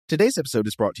Today's episode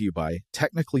is brought to you by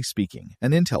Technically Speaking,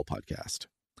 an Intel podcast.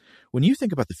 When you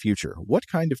think about the future, what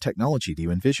kind of technology do you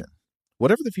envision?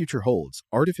 Whatever the future holds,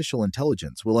 artificial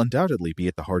intelligence will undoubtedly be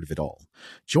at the heart of it all.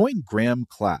 Join Graham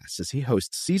Class as he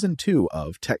hosts Season 2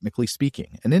 of Technically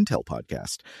Speaking, an Intel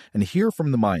podcast, and hear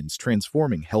from the minds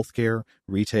transforming healthcare,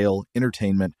 retail,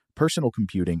 entertainment, personal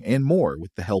computing, and more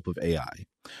with the help of AI.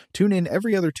 Tune in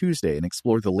every other Tuesday and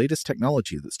explore the latest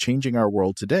technology that's changing our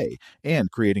world today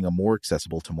and creating a more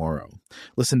accessible tomorrow.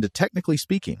 Listen to Technically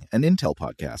Speaking, an Intel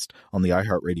podcast on the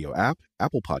iHeartRadio app,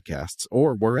 Apple Podcasts,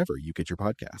 or wherever you get your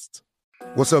podcasts.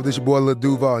 What's up, this your boy Lil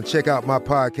Duval, and check out my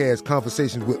podcast,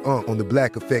 Conversations with Unc, on the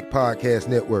Black Effect Podcast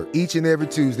Network. Each and every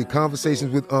Tuesday,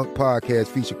 Conversations with Unc podcast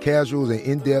feature casuals and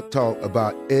in-depth talk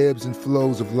about ebbs and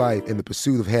flows of life and the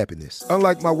pursuit of happiness.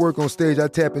 Unlike my work on stage, I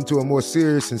tap into a more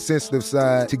serious and sensitive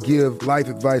side to give life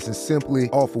advice and simply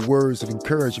offer words of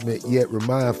encouragement, yet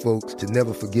remind folks to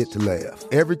never forget to laugh.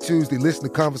 Every Tuesday, listen to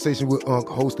Conversations with Unc,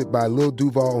 hosted by Lil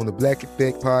Duval on the Black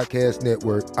Effect Podcast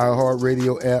Network,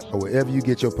 iHeartRadio app, or wherever you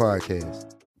get your podcasts.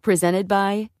 Presented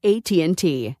by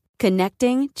AT&T.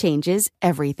 Connecting changes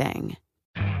everything.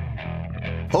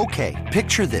 Okay,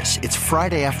 picture this. It's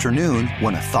Friday afternoon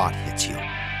when a thought hits you.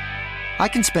 I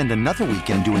can spend another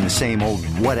weekend doing the same old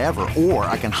whatever, or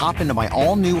I can hop into my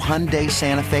all-new Hyundai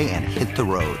Santa Fe and hit the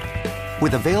road.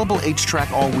 With available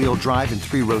H-Track all-wheel drive and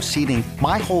 3-row seating,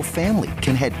 my whole family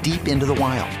can head deep into the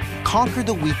wild. Conquer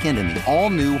the weekend in the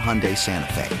all-new Hyundai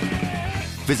Santa Fe.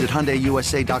 Visit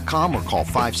HyundaiUSA.com or call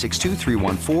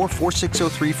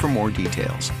 562-314-4603 for more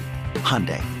details.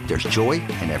 Hyundai, there's joy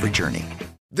in every journey.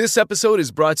 This episode is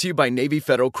brought to you by Navy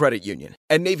Federal Credit Union.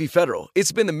 At Navy Federal,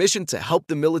 it's been the mission to help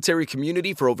the military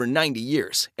community for over 90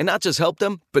 years. And not just help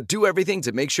them, but do everything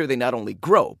to make sure they not only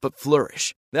grow, but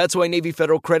flourish. That's why Navy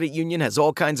Federal Credit Union has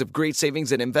all kinds of great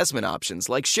savings and investment options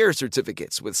like share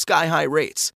certificates with sky-high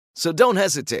rates. So don't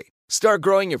hesitate. Start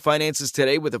growing your finances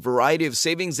today with a variety of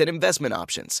savings and investment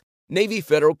options. Navy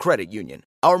Federal Credit Union.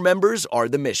 Our members are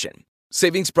the mission.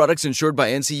 Savings products insured by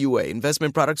NCUA.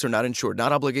 Investment products are not insured,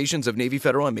 not obligations of Navy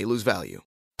Federal and may lose value.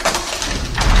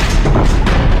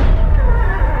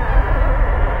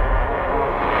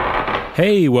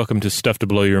 Hey, welcome to Stuff to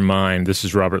Blow Your Mind. This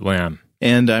is Robert Lamb.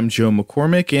 And I'm Joe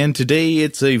McCormick, and today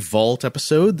it's a Vault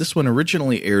episode. This one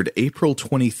originally aired April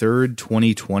 23rd,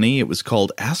 2020. It was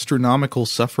called Astronomical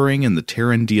Suffering in the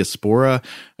Terran Diaspora.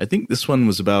 I think this one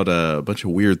was about a bunch of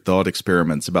weird thought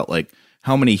experiments about, like,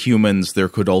 how many humans there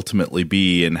could ultimately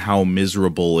be and how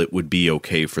miserable it would be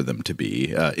okay for them to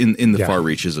be in the far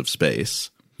reaches of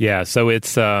space. Yeah, so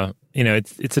it's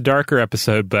it's a darker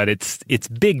episode, but it's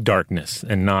big darkness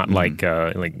and not like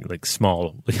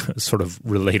small, sort of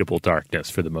relatable darkness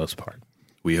for the most part.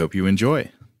 We hope you enjoy.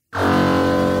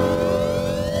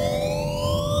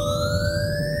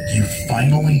 You've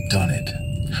finally done it.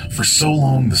 For so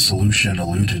long, the solution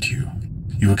eluded you.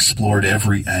 You explored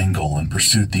every angle and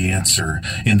pursued the answer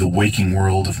in the waking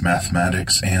world of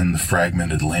mathematics and the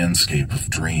fragmented landscape of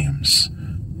dreams.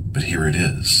 But here it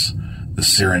is, the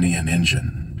Serenian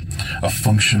Engine, a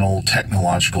functional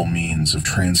technological means of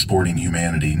transporting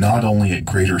humanity not only at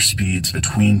greater speeds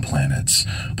between planets,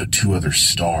 but to other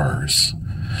stars.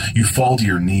 You fall to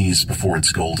your knees before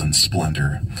its golden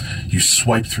splendor. You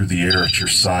swipe through the air at your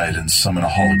side and summon a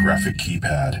holographic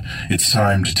keypad. It's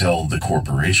time to tell the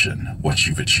corporation what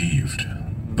you've achieved.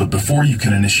 But before you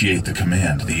can initiate the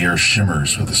command, the air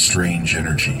shimmers with a strange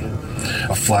energy.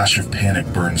 A flash of panic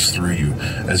burns through you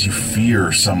as you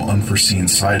fear some unforeseen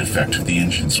side effect of the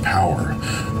engine's power.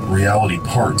 Reality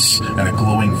parts and a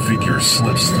glowing figure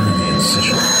slips through the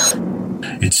incision.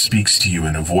 It speaks to you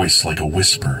in a voice like a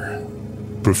whisper.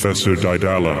 Professor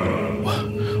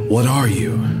Daedala. What are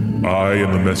you? I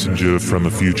am a messenger from a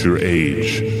future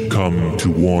age, come to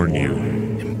warn you.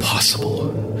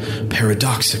 Impossible.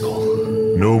 Paradoxical.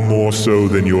 No more so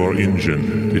than your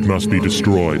engine. It must be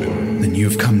destroyed. Then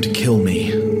you've come to kill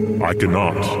me. I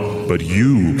cannot, but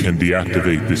you can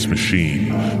deactivate this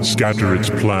machine, scatter its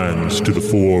plans to the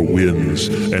four winds,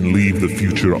 and leave the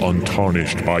future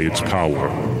untarnished by its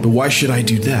power. But why should I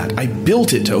do that? I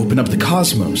built it to open up the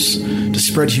cosmos, to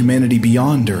spread humanity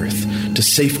beyond Earth, to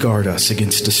safeguard us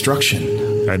against destruction.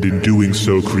 And in doing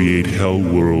so create hell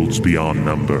worlds beyond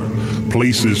number,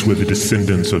 places where the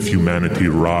descendants of humanity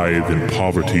writhe in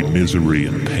poverty, misery,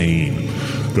 and pain.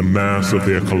 The mass of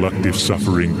their collective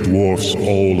suffering dwarfs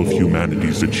all of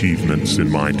humanity's achievements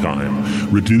in my time,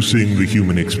 reducing the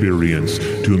human experience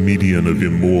to a median of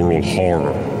immoral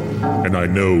horror. And I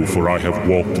know, for I have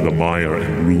walked the mire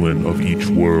and ruin of each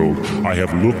world. I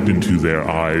have looked into their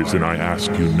eyes, and I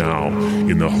ask you now,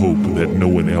 in the hope that no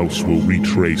one else will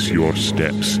retrace your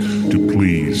steps, to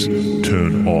please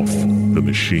turn off the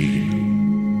machine.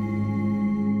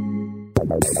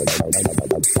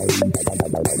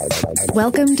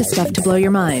 Welcome to Stuff to Blow Your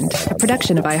Mind, a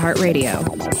production of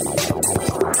iHeartRadio.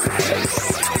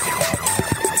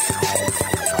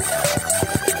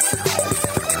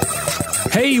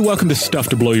 Hey, welcome to Stuff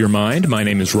to Blow Your Mind. My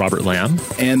name is Robert Lamb.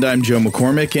 And I'm Joe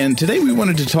McCormick, and today we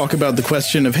wanted to talk about the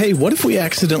question of, hey, what if we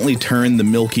accidentally turn the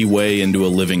Milky Way into a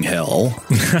living hell?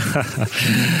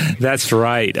 That's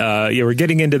right. We're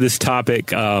getting into this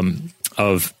topic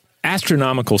of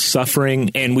astronomical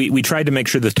suffering, and we tried to make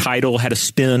sure the title had a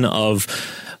spin of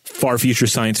far future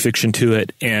science fiction to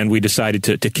it, and we decided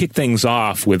to kick things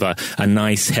off with a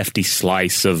nice hefty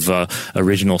slice of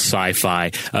original sci-fi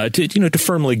to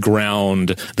firmly ground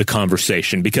the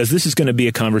conversation, because this is going to be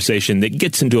a conversation that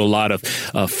gets into a lot of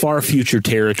far future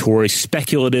territory,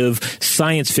 speculative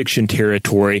science fiction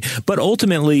territory, but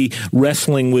ultimately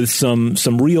wrestling with some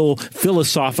real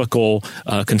philosophical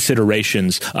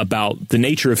considerations about the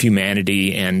nature of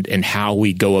humanity and how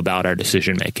we go about our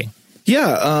decision making.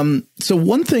 Yeah. So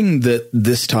one thing that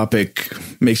this topic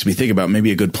makes me think about,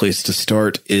 maybe a good place to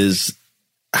start, is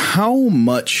how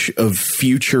much of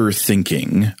future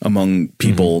thinking among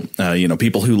people,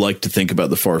 people who like to think about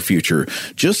the far future,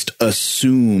 just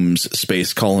assumes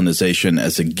space colonization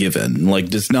as a given, like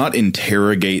does not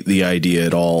interrogate the idea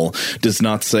at all, does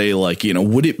not say like,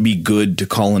 would it be good to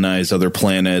colonize other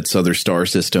planets, other star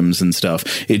systems and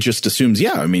stuff. It just assumes,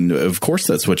 of course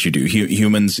that's what you do.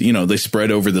 Humans, they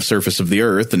spread over the surface of the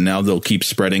Earth, and now they'll keep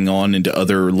spreading on into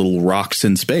other little rocks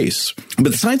in space.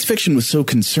 But science fiction was so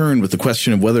concerned with the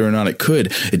question of whether or not it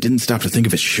could, it didn't stop to think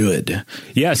of it should.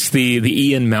 Yes, the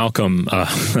Ian Malcolm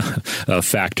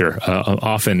factor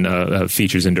often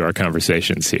features into our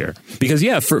conversations here. Because,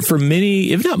 for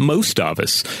many, if not most of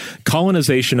us,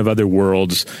 colonization of other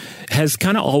worlds has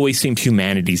kind of always seemed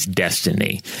humanity's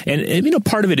destiny. And,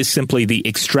 part of it is simply the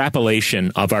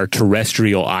extrapolation of our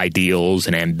terrestrial ideals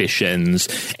and ambitions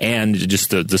and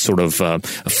just the sort of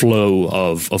flow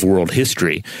of world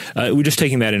history. We're just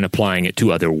taking that and applying it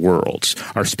to other worlds.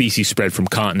 Our species spread from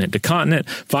continent to continent,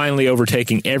 finally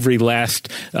overtaking every last,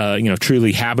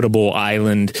 truly habitable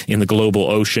island in the global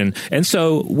ocean. And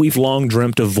so we've long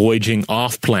dreamt of voyaging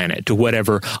off-planet to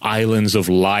whatever islands of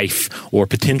life or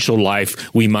potential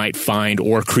life we might find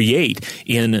or create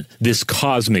in this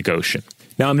cosmic ocean.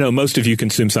 Now, I know most of you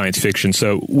consume science fiction,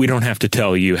 so we don't have to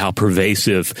tell you how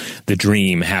pervasive the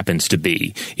dream happens to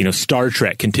be. Star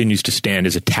Trek continues to stand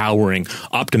as a towering,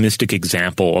 optimistic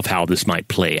example of how this might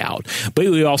play out. But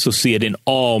we also see it in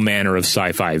all manner of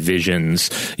sci-fi visions,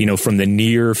 from the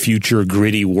near future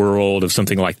gritty world of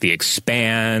something like The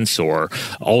Expanse or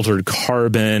Altered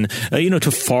Carbon,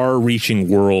 to far-reaching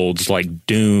worlds like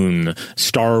Dune,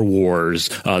 Star Wars,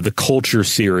 the Culture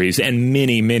series, and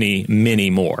many, many, many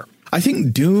more. I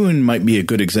think Dune might be a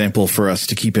good example for us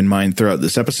to keep in mind throughout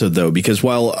this episode, though, because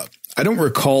while I don't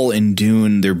recall in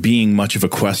Dune there being much of a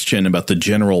question about the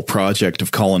general project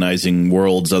of colonizing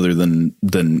worlds other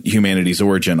than humanity's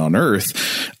origin on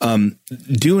Earth,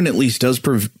 Dune at least does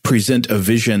present a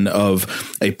vision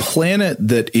of a planet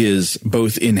that is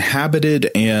both inhabited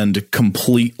and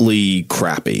completely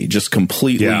crappy, just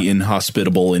completely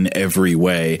inhospitable in every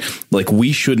way. Like,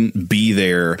 we shouldn't be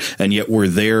there, and yet we're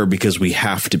there because we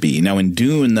have to be. Now, in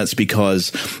Dune, that's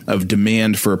because of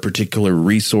demand for a particular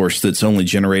resource that's only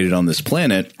generated on this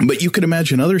planet. But you could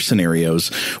imagine other scenarios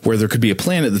where there could be a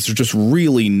planet that's just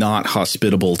really not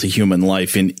hospitable to human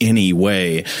life in any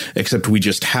way, except we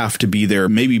just have to be there,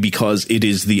 maybe because it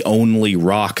is the only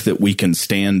rock that we can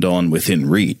stand on within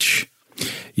reach.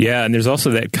 Yeah, and there's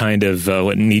also that kind of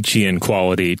Nietzschean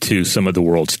quality to some of the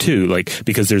worlds too, like,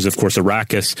 because there's of course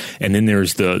Arrakis, and then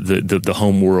there's the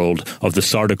home world of the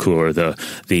Sardaukar,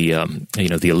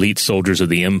 the elite soldiers of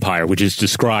the Empire, which is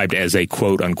described as a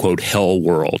quote unquote hell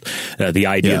world. The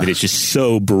idea that it's just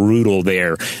so brutal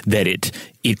there that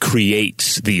it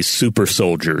creates these super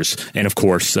soldiers, and of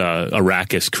course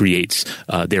Arrakis creates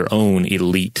their own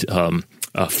elite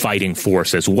fighting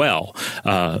force as well.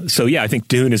 I think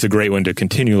Dune is a great one to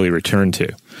continually return to.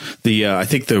 I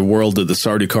think the world that the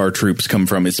Sardaukar troops come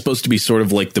from, it's supposed to be sort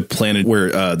of like the planet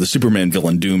where the Superman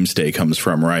villain Doomsday comes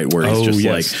from, right? Where he's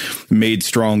like made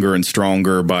stronger and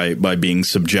stronger by being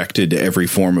subjected to every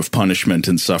form of punishment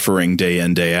and suffering day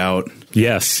in, day out.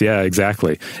 Yes, yeah,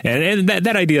 exactly. And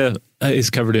that idea is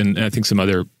covered in, I think, some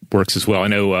other works as well. I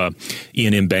know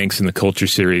Ian M. Banks in the Culture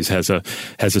series has a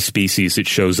species that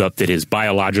shows up that is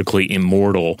biologically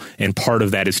immortal, and part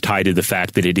of that is tied to the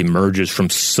fact that it emerges from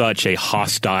such a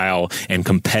hostile and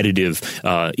competitive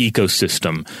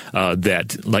ecosystem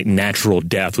that like natural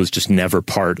death was just never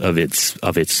part of its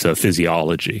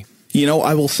physiology. You know,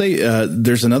 I will say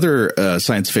there's another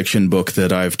science fiction book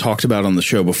that I've talked about on the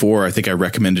show before. I think I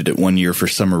recommended it one year for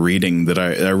summer reading that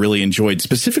I really enjoyed,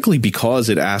 specifically because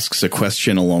it asks a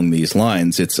question along these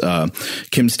lines. It's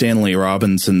Kim Stanley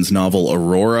Robinson's novel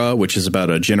Aurora, which is about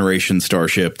a generation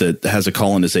starship that has a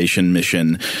colonization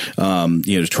mission,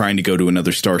 trying to go to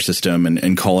another star system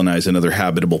and colonize another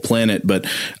habitable planet. But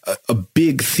a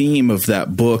big theme of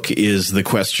that book is the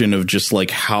question of just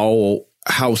like how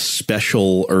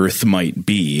special Earth might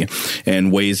be,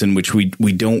 and ways in which we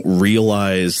don't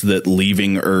realize that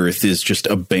leaving Earth is just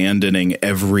abandoning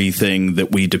everything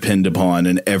that we depend upon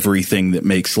and everything that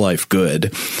makes life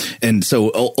good. And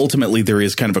so ultimately there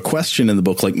is kind of a question in the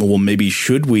book like, well, maybe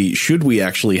should we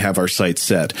actually have our sights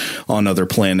set on other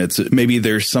planets? Maybe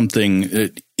there's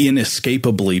something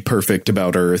inescapably perfect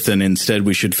about Earth, and instead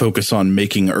we should focus on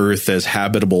making Earth as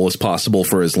habitable as possible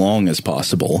for as long as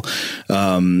possible.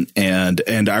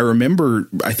 And I remember,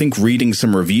 I think, reading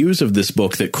some reviews of this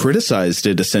book that criticized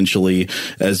it essentially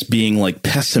as being like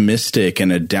pessimistic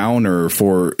and a downer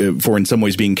for in some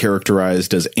ways being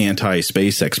characterized as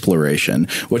anti-space exploration,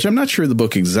 which I'm not sure the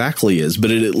book exactly is,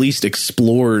 but it at least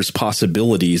explores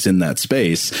possibilities in that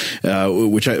space,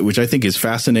 which I think is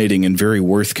fascinating and very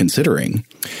worth considering.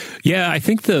 Yeah, I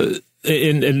think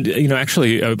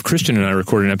actually, Christian and I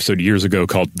recorded an episode years ago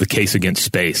called The Case Against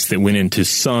Space that went into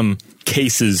some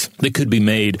cases that could be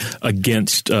made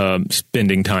against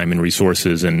spending time and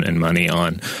resources and money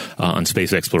on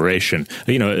space exploration,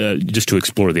 just to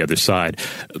explore the other side.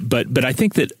 But I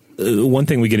think that one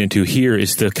thing we get into here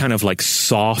is the kind of like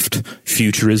soft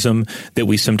futurism that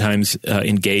we sometimes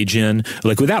engage in,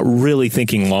 like without really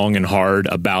thinking long and hard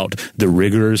about the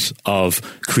rigors of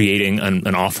creating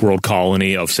an off-world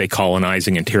colony, of, say,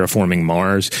 colonizing and terraforming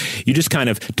Mars. You just kind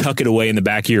of tuck it away in the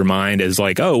back of your mind as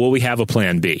like, oh, well, we have a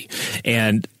plan B.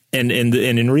 And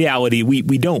in reality,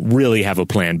 we don't really have a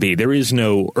plan B. There is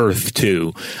no Earth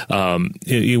 2.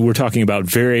 We're talking about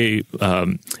very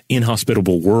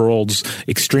inhospitable worlds,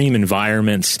 extreme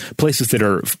environments, places that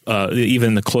are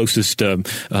even the closest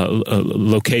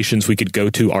locations we could go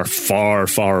to are far,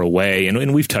 far away.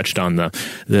 And we've touched on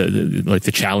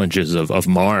the challenges of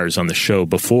Mars on the show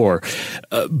before.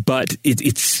 But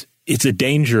it's a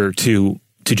danger to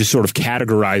just sort of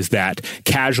categorize that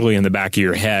casually in the back of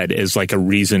your head as like a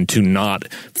reason to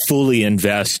not fully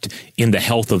invest in the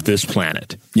health of this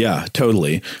planet. Yeah,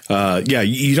 totally.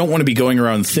 You don't want to be going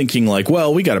around thinking like,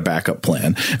 well, we got a backup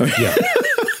plan. Yeah.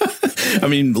 I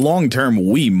mean, long term,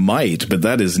 we might, but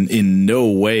that is in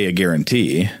no way a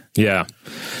guarantee. Yeah.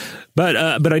 But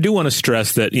I do want to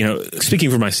stress that,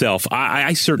 speaking for myself,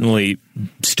 I certainly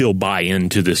still buy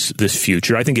into this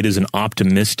future. I think it is an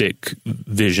optimistic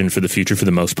vision for the future for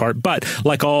the most part. But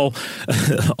like all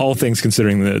things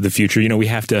considering the future, we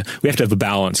have to have a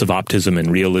balance of optimism and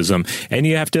realism, and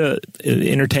you have to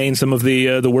entertain some of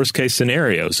the worst case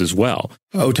scenarios as well.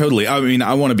 Oh, totally. I mean,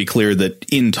 I want to be clear that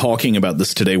in talking about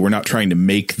this today, we're not trying to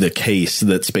make the case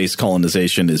that space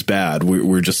colonization is bad.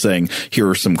 We're just saying here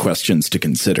are some questions to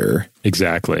consider.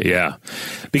 Exactly. Yeah.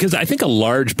 Because I think a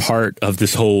large part of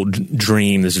this whole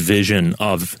dream, this vision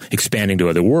of expanding to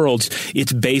other worlds,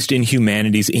 it's based in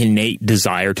humanity's innate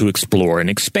desire to explore and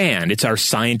expand. It's our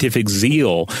scientific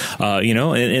zeal,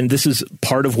 and this is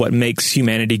part of what makes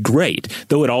humanity great,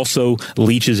 though it also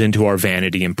leaches into our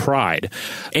vanity and pride.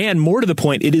 And more to the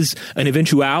point, it is an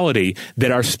eventuality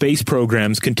that our space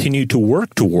programs continue to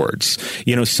work towards.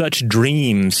 Such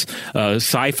dreams,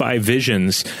 sci-fi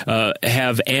visions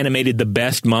have animated the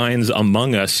best minds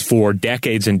among us for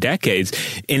decades and decades.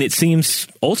 And it seems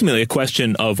ultimately a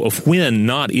question of when,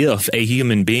 not if, a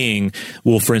human being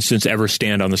will, for instance, ever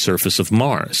stand on the surface of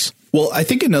Mars. Well, I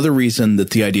think another reason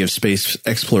that the idea of space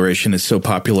exploration is so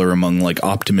popular among like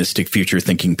optimistic future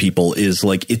thinking people is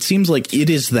like it seems like it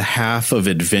is the half of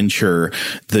adventure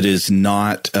that is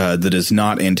not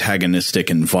antagonistic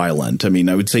and violent. I mean,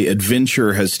 I would say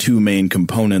adventure has two main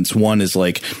components. One is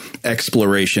like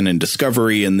exploration and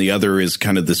discovery, and the other is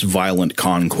kind of this violent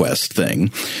conquest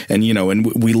thing. And,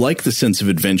 and we like the sense of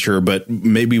adventure, but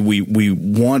maybe we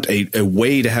want a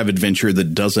way to have adventure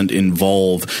that doesn't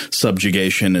involve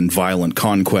subjugation and violent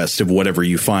conquest of whatever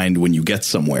you find when you get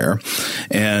somewhere.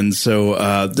 And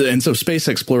so space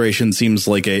exploration seems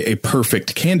like a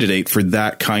perfect candidate for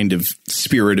that kind of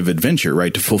spirit of adventure,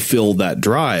 right? To fulfill that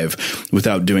drive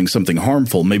without doing something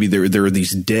harmful. Maybe there are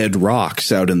these dead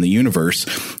rocks out in the universe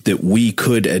that we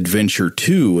could adventure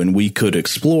to and we could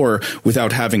explore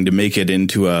without having to make it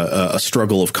into a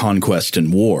struggle of conquest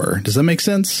and war. Does that make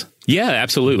sense? Yeah,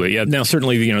 absolutely. Yeah. Now,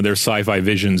 certainly, there's sci-fi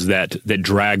visions that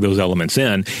drag those elements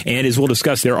in. And as we'll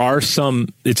discuss, there are some,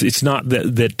 it's not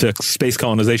that space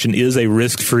colonization is a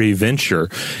risk-free venture.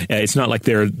 It's not like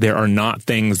there are not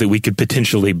things that we could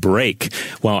potentially break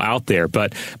while out there.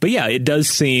 But yeah, it does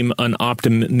seem an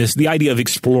optimist. The idea of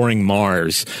exploring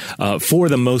Mars, for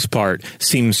the most part,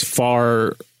 seems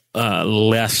far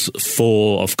less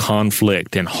full of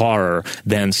conflict and horror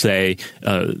than, say,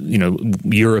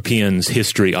 Europeans'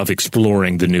 history of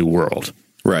exploring the New World.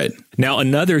 Right. Now,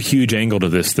 another huge angle to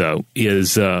this, though,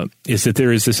 is that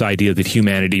there is this idea that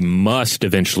humanity must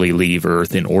eventually leave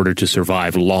Earth in order to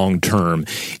survive long-term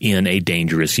in a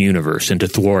dangerous universe and to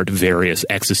thwart various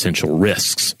existential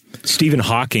risks. Stephen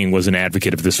Hawking was an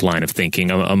advocate of this line of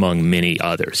thinking, among many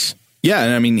others. Yeah,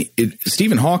 and I mean,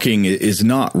 Stephen Hawking is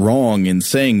not wrong in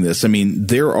saying this. I mean,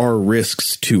 there are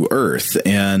risks to Earth,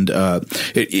 and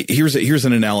here's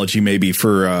an analogy maybe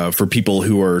for people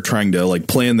who are trying to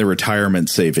plan their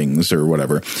retirement savings or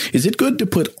whatever. Is it good to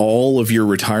put all of your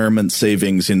retirement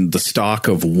savings in the stock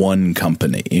of one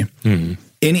company? Mm-hmm.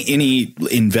 Any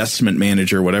investment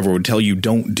manager or whatever would tell you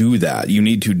don't do that. You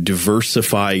need to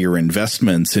diversify your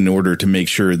investments in order to make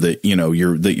sure that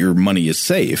your money is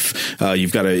safe.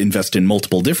 You've got to invest in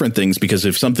multiple different things, because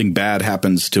if something bad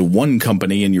happens to one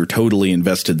company and you're totally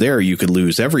invested there, you could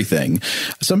lose everything.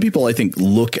 Some people, I think,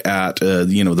 look at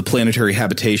the planetary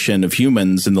habitation of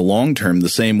humans in the long term the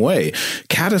same way.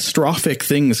 Catastrophic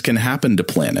things can happen to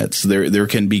planets. There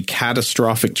can be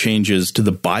catastrophic changes to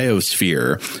the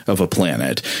biosphere of a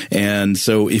planet. And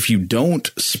so if you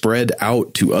don't spread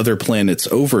out to other planets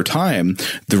over time,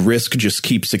 the risk just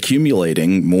keeps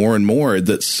accumulating more and more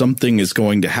that something is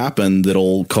going to happen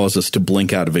that'll cause us to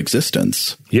blink out of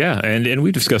existence. Yeah, and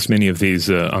we've discussed many of these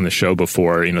on the show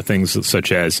before, things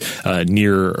such as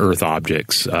near-Earth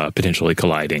objects potentially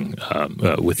colliding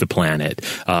with the planet.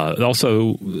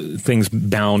 Also, things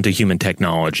bound to human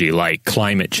technology like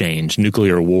climate change,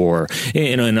 nuclear war,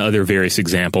 and other various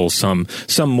examples, some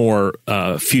more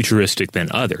futuristic than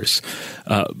others.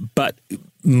 But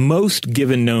most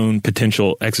given known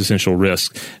potential existential risks,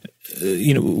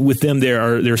 with them, there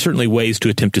are certainly ways to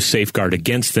attempt to safeguard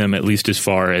against them, at least as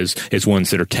far as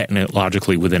ones that are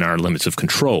technologically within our limits of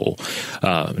control.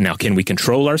 Now, can we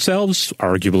control ourselves?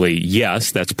 Arguably,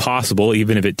 yes, that's possible,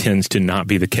 even if it tends to not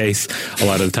be the case a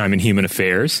lot of the time in human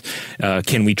affairs.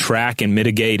 Can we track and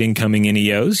mitigate incoming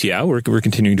NEOs? Yeah, we're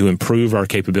continuing to improve our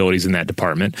capabilities in that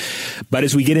department. But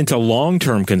as we get into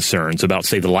long-term concerns about,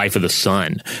 say, the life of the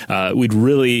sun, we'd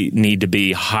really need to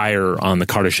be higher on the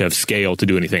Kardashev scale to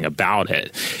do anything about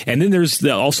it. And then there's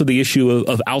also the issue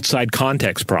of outside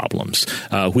context problems,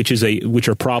 which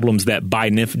are problems that by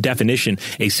definition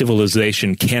a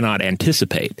civilization cannot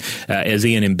anticipate. As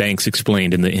Ian M. Banks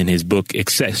explained in his book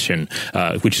Accession,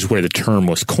 which is where the term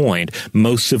was coined,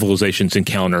 most civilizations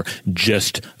encounter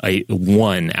just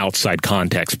one outside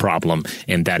context problem,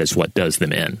 and that is what does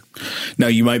them in. Now,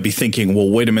 you might be thinking, well,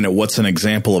 wait a minute, what's an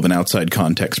example of an outside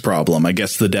context problem? I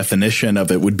guess the definition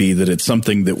of it would be that it's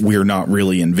something that we're not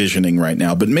really envisioning right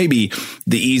now. But maybe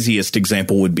the easiest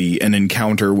example would be an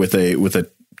encounter with a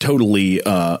totally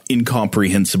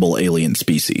incomprehensible alien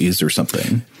species or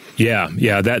something. Yeah,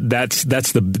 that's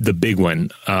the big one,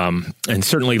 and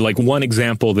certainly one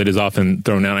example that is often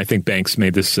thrown out. I think Banks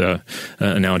made this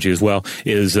analogy as well.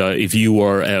 Is if you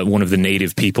are one of the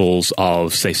native peoples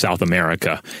of, say, South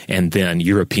America, and then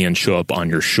Europeans show up on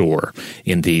your shore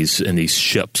in these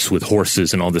ships with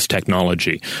horses and all this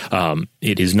technology.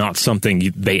 It is not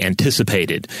something they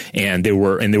anticipated, and there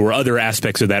were other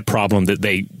aspects of that problem that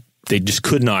they just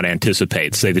could not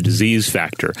anticipate, say the disease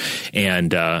factor,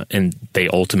 and they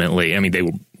ultimately,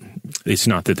 it's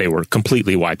not that they were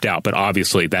completely wiped out, but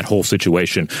obviously that whole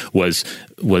situation was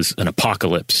an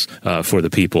apocalypse for the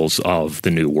peoples of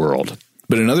the New World.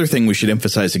 But another thing we should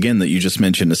emphasize again that you just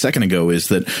mentioned a second ago is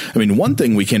that, I mean, one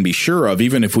thing we can be sure of,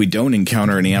 even if we don't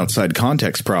encounter any outside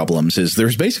context problems, is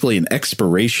there's basically an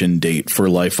expiration date for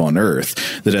life on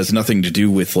Earth that has nothing to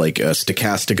do with like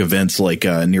stochastic events like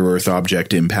near-Earth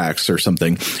object impacts or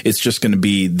something. It's just going to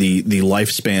be the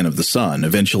lifespan of the sun.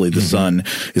 Eventually, the sun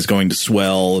is going to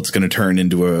swell. It's going to turn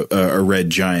into a red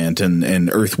giant, and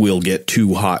Earth will get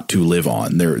too hot to live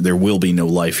on. There will be no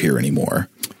life here anymore.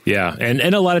 Yeah, and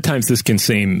a lot of times this can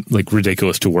seem like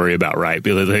ridiculous to worry about, right?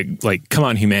 Like come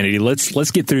on, humanity, let's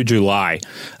get through July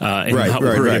and not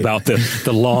worry about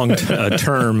the long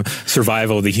term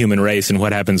survival of the human race and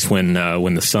what happens when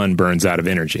the sun burns out of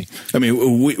energy. I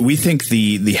mean, we think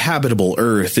the habitable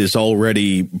Earth is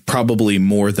already probably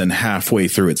more than halfway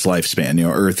through its lifespan. You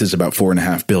know, Earth is about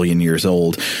 4.5 billion years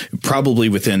old. Probably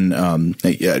within,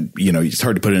 it's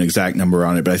hard to put an exact number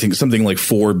on it, but I think something like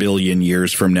 4 billion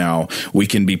years from now, we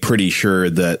can be pretty sure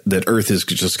that Earth is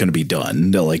just going to be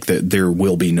done. Like that there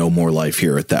will be no more life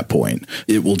here at that point.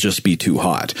 It will just be too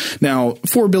hot. Now,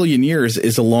 4 billion years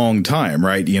is a long time,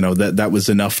 right? You know, that was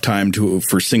enough time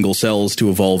for single cells to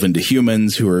evolve into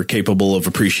humans who are capable of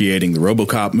appreciating the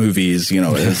RoboCop movies, you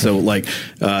know. So like,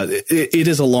 it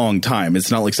is a long time.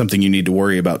 It's not like something you need to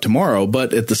worry about tomorrow.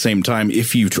 But at the same time,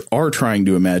 if you are trying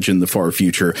to imagine the far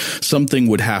future, something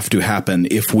would have to happen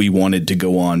if we wanted to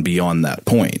go on beyond that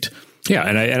point. Yeah,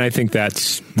 and I think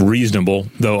that's reasonable,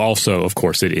 though also, of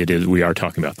course, it is. We are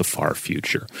talking about the far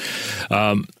future.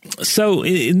 So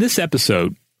in this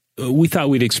episode, we thought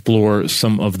we'd explore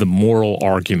some of the moral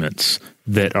arguments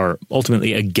that are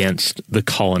ultimately against the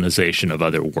colonization of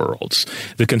other worlds.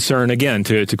 The concern, again,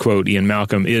 to quote Ian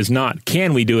Malcolm, is not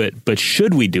can we do it, but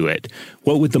should we do it?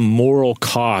 What would the moral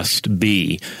cost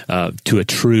be to a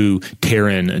true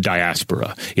Terran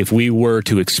diaspora? If we were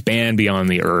to expand beyond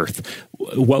the Earth,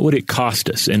 what would it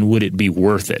cost us, and would it be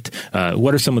worth it?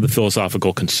 What are some of the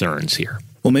philosophical concerns here?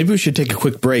 Well, maybe we should take a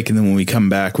quick break, and then when we come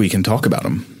back, we can talk about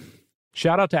them.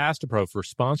 Shout out to Astepro for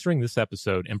sponsoring this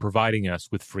episode and providing us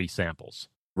with free samples.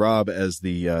 Rob, as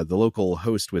the local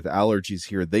host with allergies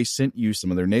here, they sent you some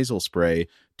of their nasal spray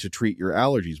to treat your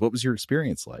allergies. What was your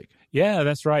experience like? Yeah,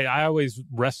 that's right. I always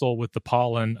wrestle with the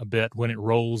pollen a bit when it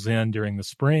rolls in during the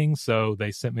spring, so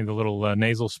they sent me the little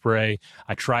nasal spray.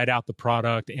 I tried out the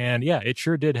product, and yeah, it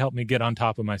sure did help me get on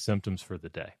top of my symptoms for the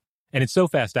day. And it's so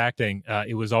fast-acting,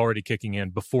 it was already kicking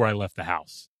in before I left the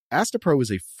house. Astepro is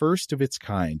a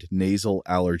first-of-its-kind nasal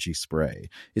allergy spray.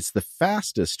 It's the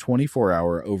fastest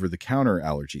 24-hour over-the-counter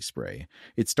allergy spray.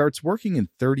 It starts working in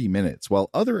 30 minutes, while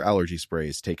other allergy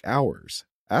sprays take hours.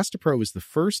 Astepro is the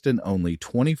first and only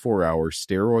 24-hour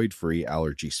steroid-free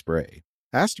allergy spray.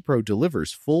 Astepro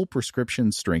delivers full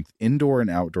prescription-strength indoor and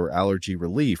outdoor allergy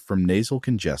relief from nasal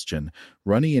congestion,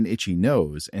 runny and itchy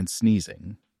nose, and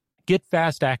sneezing. Get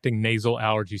fast-acting nasal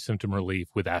allergy symptom relief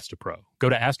with Astepro. Go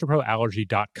to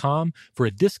asteproallergy.com for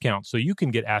a discount so you can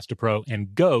get Astepro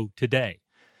and go today.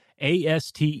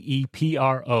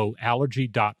 ASTEPRO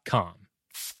allergy.com.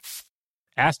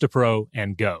 Astepro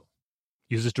and go.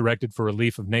 Use as directed for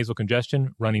relief of nasal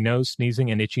congestion, runny nose, sneezing,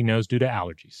 and itchy nose due to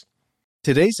allergies.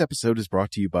 Today's episode is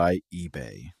brought to you by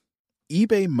eBay.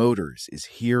 eBay Motors is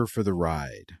here for the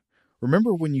ride.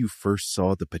 Remember when you first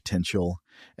saw the potential?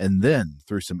 And then,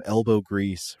 through some elbow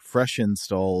grease, fresh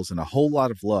installs, and a whole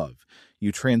lot of love,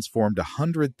 you transformed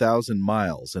 100,000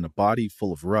 miles and a body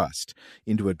full of rust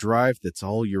into a drive that's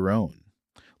all your own.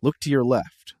 Look to your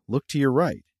left. Look to your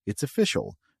right. It's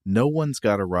official. No one's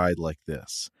got a ride like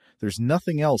this. There's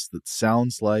nothing else that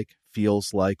sounds like,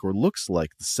 feels like, or looks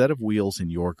like the set of wheels in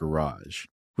your garage.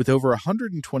 With over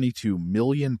 122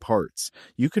 million parts,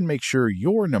 you can make sure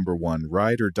your number one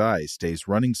ride or die stays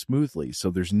running smoothly,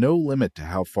 so there's no limit to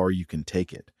how far you can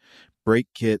take it. Brake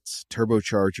kits,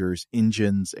 turbochargers,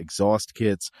 engines, exhaust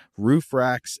kits, roof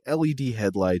racks, LED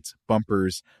headlights,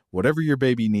 bumpers, whatever your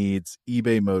baby needs,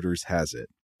 eBay Motors has it.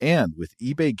 And with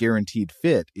eBay Guaranteed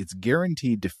Fit, it's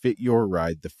guaranteed to fit your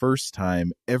ride the first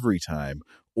time, every time,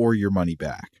 or your money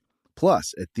back.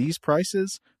 Plus, at these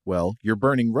prices, well, you're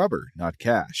burning rubber, not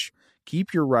cash.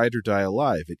 Keep your ride or die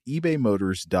alive at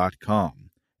ebaymotors.com.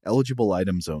 Eligible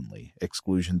items only.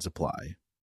 Exclusions apply.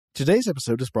 Today's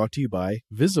episode is brought to you by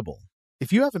Visible.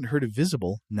 If you haven't heard of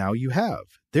Visible, now you have.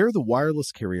 They're the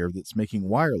wireless carrier that's making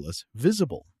wireless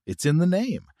visible. It's in the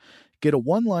name. Get a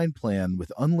one-line plan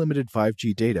with unlimited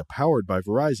 5G data powered by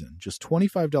Verizon, just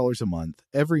 $25 a month,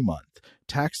 every month,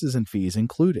 taxes and fees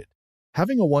included.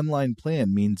 Having a one-line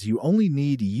plan means you only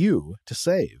need you to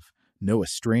save. No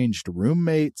estranged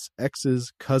roommates,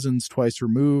 exes, cousins twice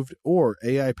removed, or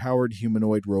AI-powered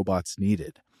humanoid robots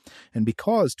needed. And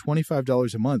because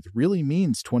 $25 a month really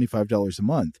means $25 a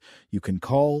month, you can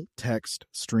call, text,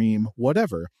 stream,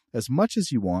 whatever, as much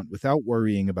as you want without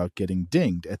worrying about getting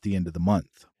dinged at the end of the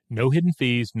month. No hidden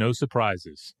fees, no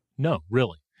surprises. No,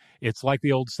 really. It's like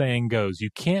the old saying goes,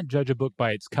 you can't judge a book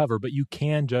by its cover, but you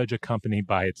can judge a company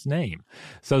by its name.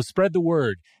 So spread the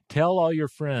word. Tell all your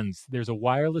friends there's a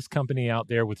wireless company out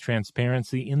there with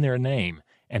transparency in their name,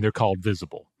 and they're called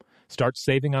Visible. Start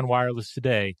saving on wireless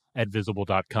today at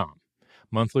Visible.com.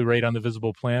 Monthly rate on the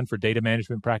Visible plan for data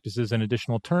management practices and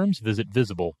additional terms, visit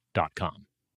Visible.com.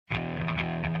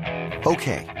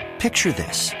 Okay, picture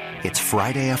this. It's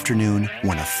Friday afternoon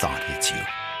when a thought hits you.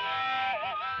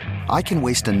 I can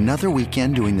waste another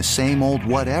weekend doing the same old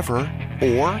whatever,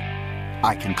 or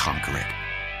I can conquer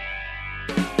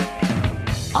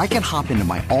it. I can hop into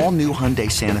my all-new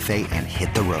Hyundai Santa Fe and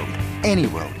hit the road. Any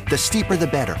road. The steeper, the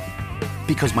better.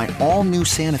 Because my all-new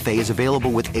Santa Fe is available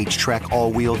with H-Track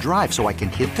all-wheel drive, so I can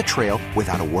hit the trail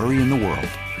without a worry in the world.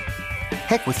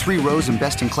 Heck, with 3 rows and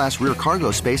best-in-class rear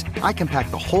cargo space, I can pack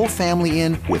the whole family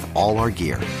in with all our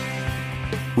gear.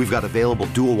 We've got available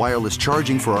dual wireless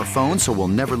charging for our phones, so we'll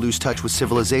never lose touch with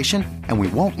civilization, and we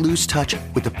won't lose touch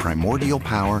with the primordial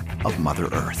power of Mother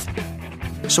Earth.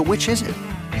 So which is it?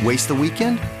 Waste the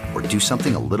weekend or do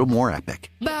something a little more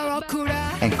epic?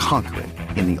 And conquer it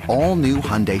in the all-new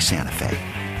Hyundai Santa Fe.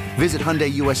 Visit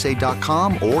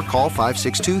HyundaiUSA.com or call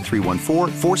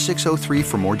 562-314-4603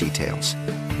 for more details.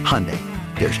 Hyundai,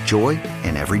 there's joy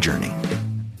in every journey.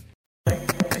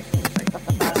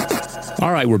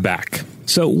 All right, we're back.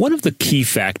 So one of the key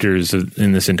factors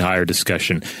in this entire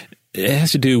discussion, it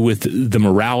has to do with the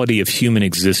morality of human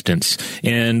existence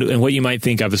and what you might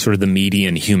think of as sort of the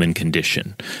median human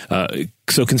condition.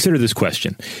 So consider this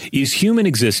question. Is human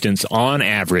existence, on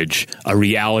average, a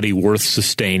reality worth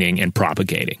sustaining and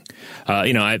propagating?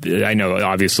 I know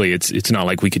obviously it's not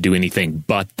like we could do anything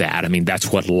but that. I mean, that's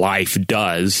what life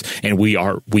does, and we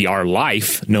are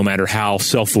life, no matter how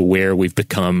self-aware we've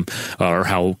become or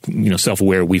how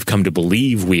self-aware we've come to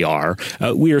believe we are.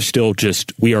 We are still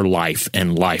we are life,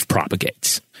 and life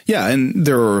propagates. Yeah, and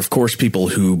there are, of course, people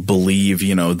who believe,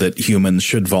 that humans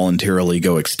should voluntarily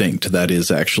go extinct. That is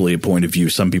actually a point of view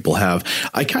some people have.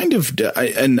 I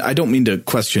don't mean to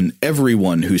question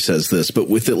everyone who says this, but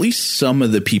with at least some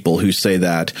of the people who say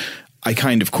that, I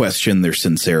kind of question their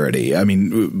sincerity. I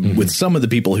mean, with some of the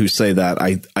people who say that,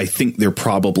 I think they're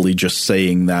probably just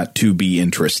saying that to be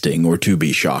interesting or to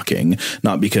be shocking,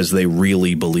 not because they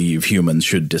really believe humans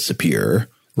should disappear.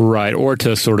 Right, or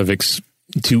to sort of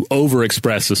to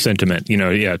overexpress a sentiment,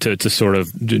 to sort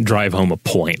of drive home a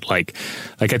point. Like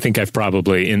I think I've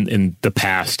probably in the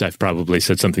past I've probably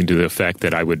said something to the effect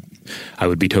that I would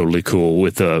be totally cool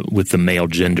with the male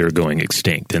gender going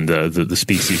extinct and the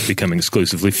species becoming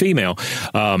exclusively female.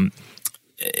 But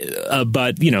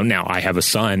now I have a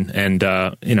son, and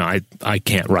I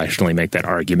can't rationally make that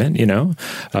argument. And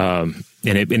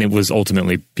it was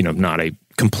ultimately not a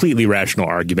completely rational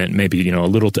argument, maybe a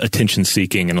little attention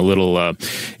seeking and a little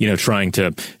trying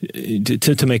to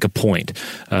make a point,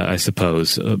 I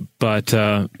suppose. But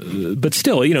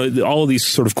still, all of these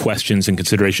sort of questions and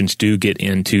considerations do get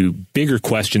into bigger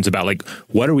questions about like,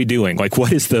 what are we doing? Like,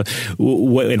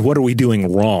 what are we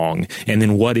doing wrong? And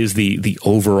then what is the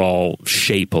overall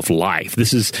shape of life?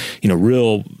 This is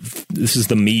this is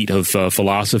the meat of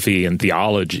philosophy and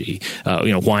theology.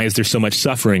 Why is there so much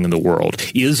suffering in the world?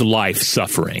 Is life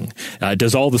suffering?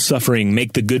 Does all the suffering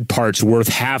make the good parts worth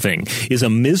having? Is a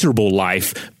miserable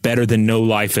life better than no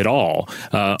life at all?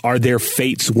 Are there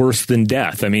fates worse than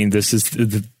death? I mean,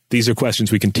 these are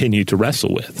questions we continue to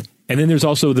wrestle with. And then there's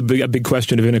also the big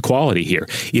question of inequality here.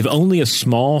 If only a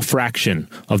small fraction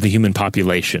of the human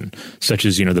population, such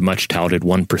as, the much touted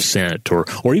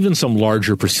 1% or even some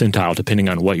larger percentile, depending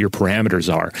on what your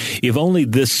parameters are, if only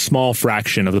this small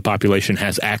fraction of the population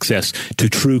has access to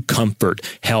true comfort,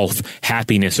 health,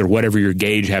 happiness, or whatever your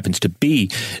gauge happens to be,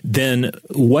 then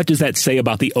what does that say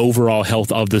about the overall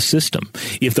health of the system?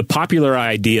 If the popular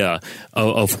idea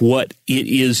of what it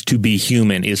is to be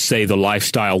human is, say, the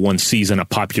lifestyle one sees in a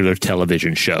popular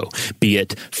television show, be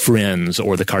it Friends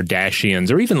or the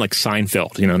Kardashians or even like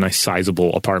Seinfeld, a nice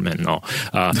sizable apartment and all,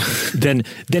 then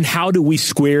how do we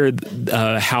square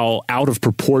how out of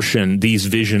proportion these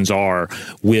visions are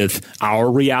with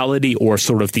our reality or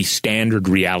sort of the standard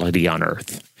reality on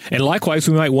Earth? And likewise,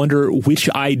 we might wonder which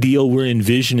ideal we're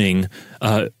envisioning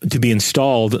to be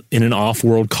installed in an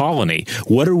off-world colony.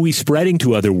 What are we spreading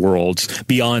to other worlds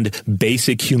beyond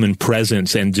basic human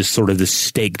presence and just sort of the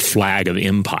staked flag of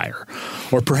empire?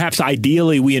 Or perhaps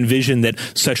ideally we envision that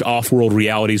such off-world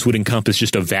realities would encompass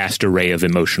just a vast array of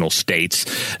emotional states,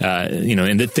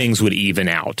 and that things would even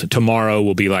out. Tomorrow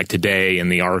will be like today,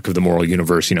 and the arc of the moral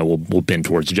universe, will bend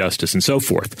towards justice and so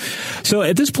forth. So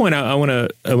at this point, I want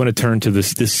to turn to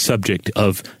this subject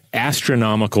of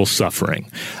astronomical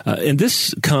suffering. And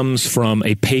this comes from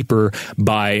a paper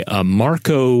by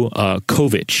Marko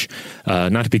Kovic,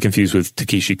 not to be confused with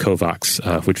Takeshi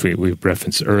Kovacs, which we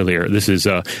referenced earlier. This is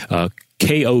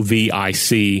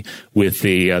Kovic with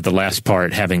the last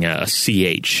part having a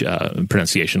CH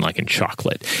pronunciation like in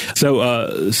chocolate. So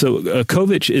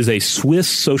Kovic is a Swiss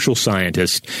social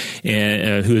scientist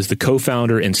who is the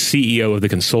co-founder and CEO of the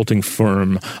consulting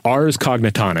firm Ars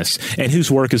Cognitanus, and whose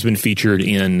work has been featured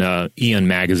in Ian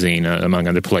magazine, among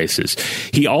other places.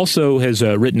 He also has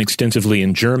written extensively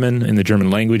in German, in the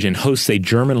German language, and hosts a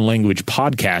German language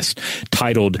podcast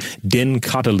titled Den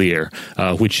Katalier,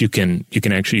 which you can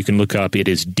look up. It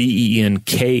is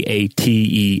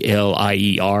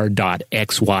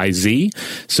DENKATELIER.XYZ.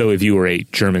 So if you are a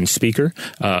German speaker,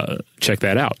 check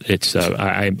that out. It's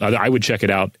I would check it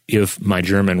out if my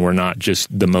German were not just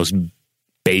the most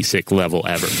basic level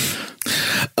ever.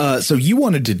 So you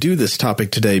wanted to do this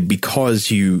topic today because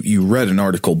you read an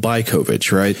article by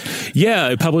Kovic, right? Yeah,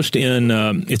 it published in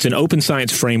it's an open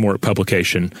science framework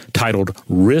publication titled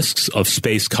Risks of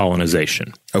Space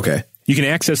Colonization. Okay. You can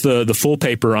access the full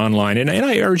paper online, and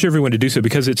I urge everyone to do so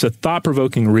because it's a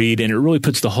thought-provoking read, and it really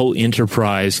puts the whole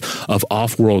enterprise of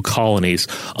off-world colonies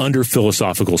under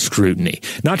philosophical scrutiny.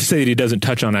 Not to say that he doesn't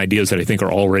touch on ideas that I think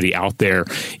are already out there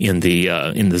in the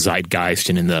zeitgeist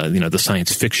and in the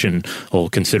science fiction whole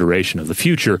consideration of the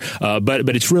future, but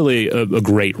it's really a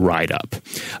great write-up.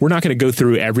 We're not going to go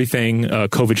through everything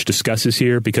Kovic discusses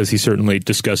here because he certainly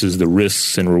discusses the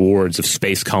risks and rewards of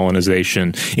space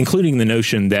colonization, including the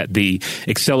notion that the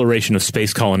acceleration of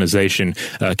space colonization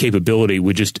capability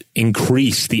would just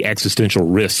increase the existential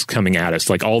risks coming at us,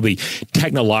 like all the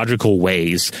technological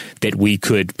ways that we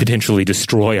could potentially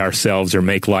destroy ourselves or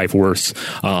make life worse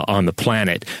on the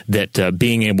planet, that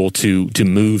being able to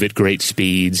move at great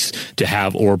speeds, to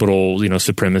have orbital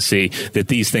supremacy, that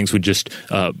these things would just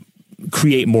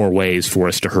create more ways for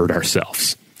us to hurt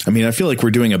ourselves. I mean, I feel like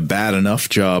we're doing a bad enough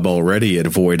job already at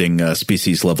avoiding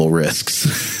species-level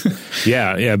risks.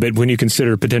 Yeah, but when you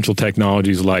consider potential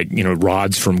technologies like,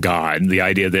 rods from God, the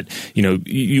idea that,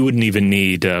 you wouldn't even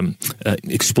need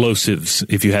explosives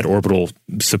if you had orbital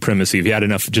supremacy, if you had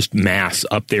enough just mass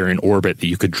up there in orbit that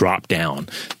you could drop down,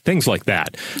 things like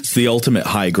that. It's the ultimate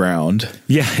high ground.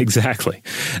 Yeah, exactly.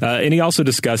 And he also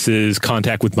discusses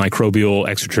contact with microbial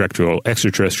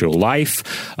extraterrestrial life,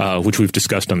 which we've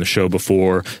discussed on the show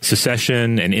before,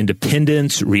 secession and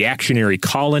independence, reactionary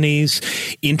colonies,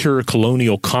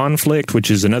 intercolonial conflict, which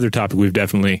is another topic we've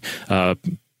definitely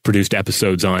produced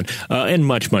episodes on, and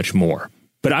much, much more.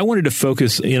 But I wanted to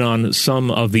focus in on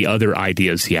some of the other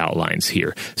ideas he outlines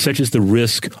here, such as the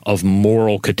risk of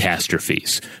moral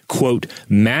catastrophes, quote,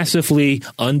 massively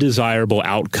undesirable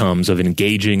outcomes of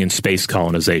engaging in space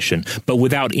colonization, but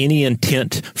without any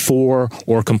intent for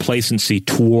or complacency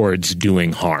towards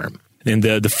doing harm. And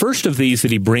the first of these that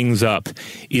he brings up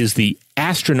is the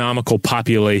astronomical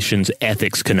populations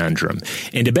ethics conundrum.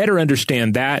 And to better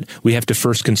understand that, we have to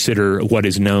first consider what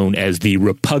is known as the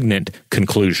repugnant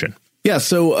conclusion. Yeah,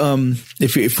 so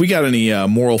if we got any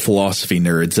moral philosophy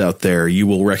nerds out there, you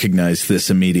will recognize this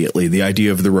immediately. The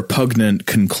idea of the repugnant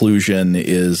conclusion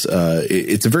is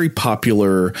it's a very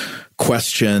popular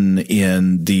question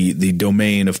in the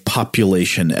domain of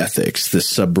population ethics, this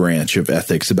sub-branch of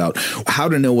ethics about how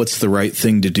to know what's the right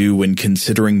thing to do when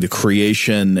considering the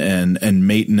creation and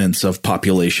maintenance of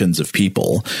populations of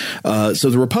people. So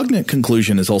the repugnant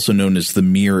conclusion is also known as the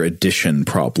mere addition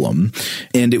problem,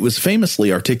 and it was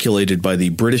famously articulated by the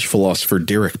British philosopher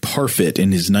Derek Parfit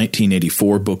in his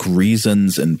 1984 book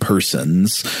Reasons and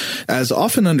Persons. As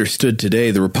often understood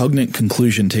today, the repugnant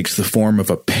conclusion takes the form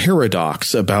of a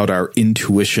paradox about our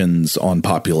intuitions on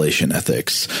population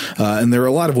ethics. And there are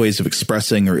a lot of ways of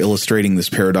expressing or illustrating this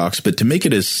paradox, but to make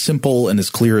it as simple and as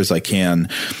clear as I can,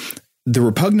 the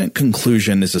repugnant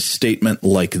conclusion is a statement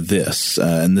like this,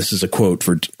 and this is a quote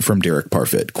from Derek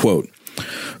Parfit, quote,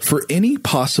 for any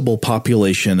possible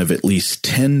population of at least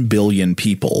 10 billion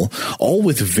people, all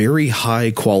with very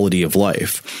high quality of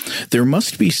life, there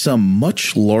must be some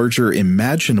much larger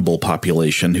imaginable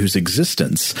population whose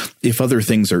existence, if other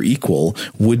things are equal,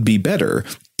 would be better,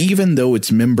 even though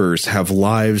its members have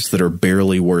lives that are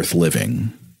barely worth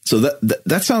living. So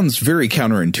that sounds very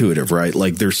counterintuitive, right?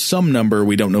 Like there's some number,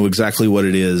 we don't know exactly what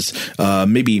it is,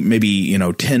 maybe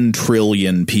 10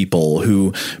 trillion people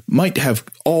who might have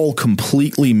all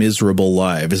completely miserable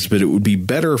lives, but it would be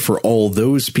better for all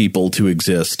those people to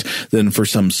exist than for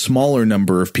some smaller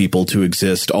number of people to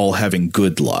exist all having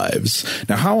good lives.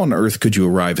 Now, how on earth could you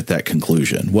arrive at that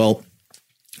conclusion? Well,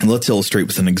 let's illustrate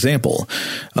with an example.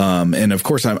 And of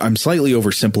course, I'm slightly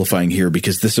oversimplifying here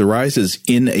because this arises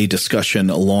in a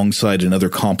discussion alongside another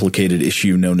complicated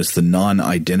issue known as the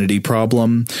non-identity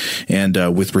problem. And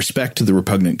with respect to the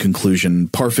repugnant conclusion,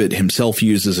 Parfit himself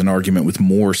uses an argument with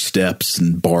more steps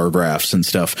and bar graphs and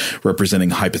stuff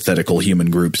representing hypothetical human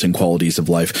groups and qualities of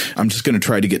life. I'm just going to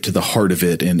try to get to the heart of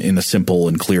it in a simple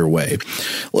and clear way.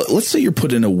 Let's say you're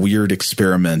put in a weird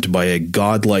experiment by a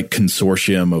godlike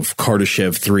consortium of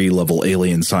Kardashev 3 level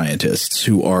alien scientists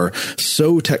who are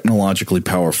so technologically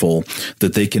powerful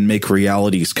that they can make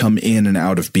realities come in and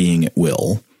out of being at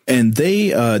will. And they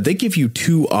give you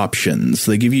two options.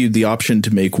 They give you the option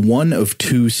to make one of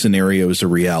two scenarios a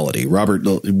reality. Robert,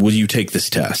 will you take this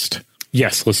test?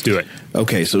 Yes, let's do it.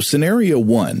 Okay, so scenario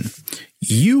one.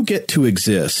 You get to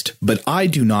exist, but I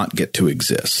do not get to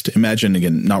exist. Imagine,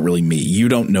 again, not really me. You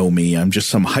don't know me. I'm just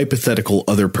some hypothetical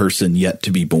other person yet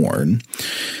to be born.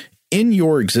 In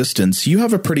your existence, you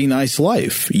have a pretty nice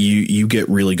life. You get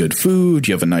really good food.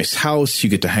 You have a nice house. You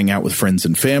get to hang out with friends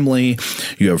and family.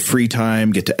 You have free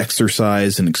time, get to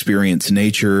exercise and experience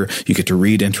nature. You get to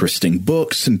read interesting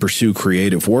books and pursue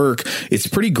creative work. It's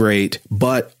pretty great,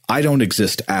 but I don't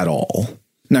exist at all.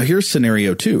 Now, here's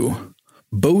scenario two.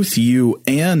 Both you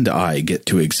and I get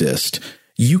to exist.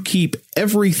 You keep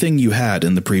everything you had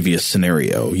in the previous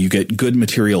scenario. You get good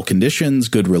material conditions,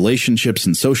 good relationships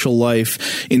and social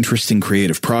life, interesting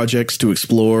creative projects to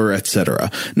explore,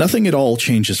 etc. Nothing at all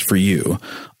changes for you.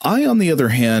 I, on the other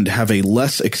hand, have a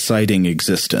less exciting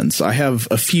existence. I have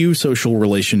a few social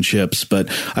relationships, but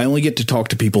I only get to talk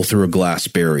to people through a glass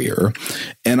barrier.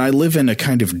 And I live in a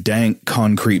kind of dank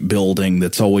concrete building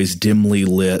that's always dimly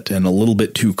lit and a little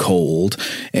bit too cold.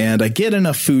 And I get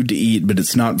enough food to eat, but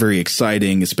it's not very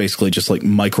exciting. It's basically just like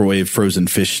microwave frozen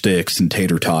fish sticks and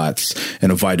tater tots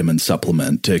and a vitamin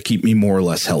supplement to keep me more or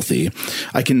less healthy.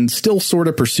 I can still sort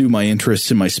of pursue my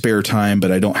interests in my spare time,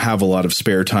 but I don't have a lot of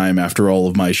spare time after all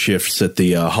of my shifts at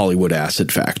the Hollywood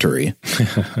Acid Factory.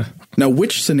 Now,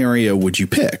 which scenario would you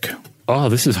pick? Oh,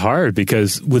 this is hard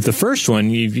because with the first one,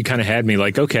 you kind of had me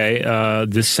like, okay,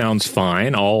 this sounds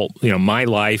fine. My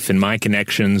life and my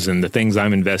connections and the things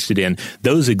I'm invested in,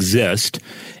 those exist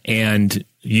and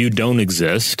you don't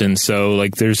exist. And so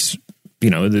like there's,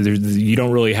 you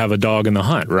don't really have a dog in the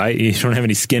hunt, right? You don't have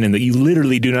any skin you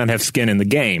literally do not have skin in the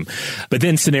game. But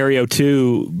then scenario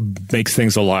two makes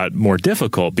things a lot more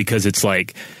difficult because it's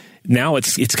like, now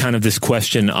it's kind of this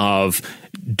question of,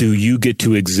 do you get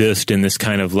to exist in this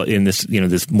kind of,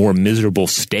 this more miserable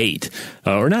state,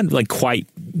 or not like quite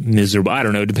miserable? I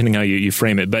don't know, depending how you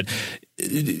frame it. But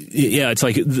yeah, it's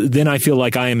like, then I feel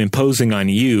like I am imposing on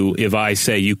you if I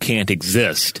say you can't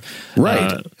exist.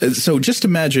 Right. So just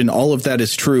imagine all of that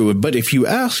is true. But if you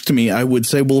asked me, I would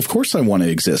say, well, of course I want to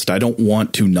exist. I don't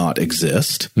want to not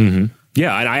exist. Mm-hmm.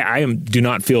 Yeah, and I do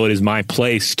not feel it is my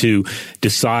place to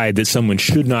decide that someone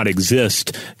should not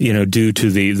exist, due to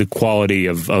the quality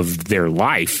of their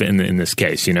life in this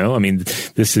case, I mean,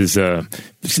 this is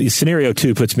scenario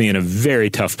two puts me in a very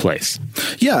tough place.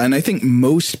 Yeah, and I think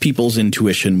most people's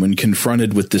intuition when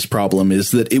confronted with this problem is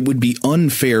that it would be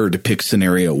unfair to pick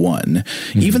scenario one.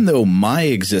 Mm-hmm. Even though my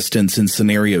existence in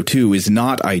scenario two is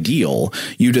not ideal,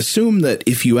 you'd assume that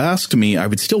if you asked me, I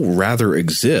would still rather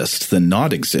exist than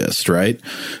not exist, right?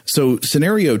 So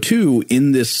scenario two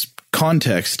in this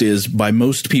context is, by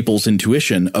most people's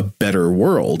intuition, a better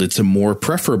world. It's a more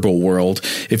preferable world.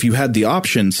 If you had the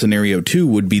option, scenario two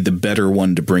would be the better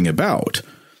one to bring about.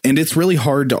 And it's really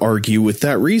hard to argue with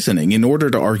that reasoning. In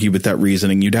order to argue with that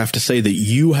reasoning, you'd have to say that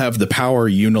you have the power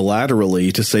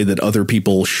unilaterally to say that other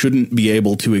people shouldn't be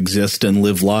able to exist and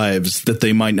live lives that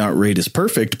they might not rate as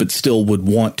perfect, but still would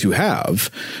want to have.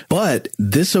 But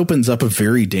this opens up a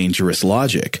very dangerous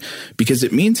logic, because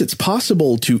it means it's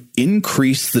possible to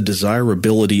increase the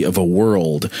desirability of a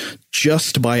world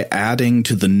just by adding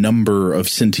to the number of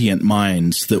sentient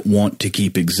minds that want to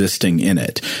keep existing in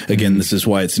it. Again, this is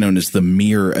why it's known as the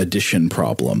mere addition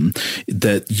problem,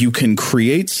 that you can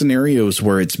create scenarios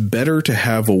where it's better to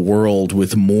have a world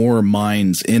with more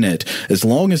minds in it, as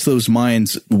long as those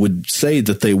minds would say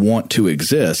that they want to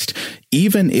exist,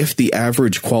 even if the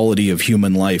average quality of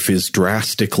human life is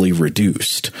drastically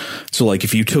reduced. So like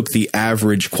if you took the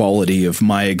average quality of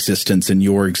my existence and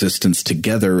your existence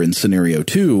together in scenario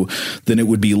 2, then it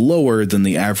would be lower than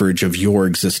the average of your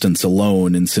existence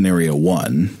alone in scenario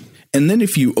 1. And then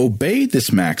if you obey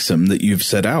this maxim that you've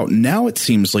set out, now it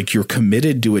seems like you're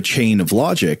committed to a chain of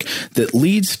logic that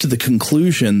leads to the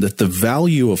conclusion that the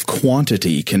value of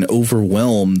quantity can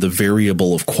overwhelm the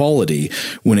variable of quality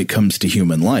when it comes to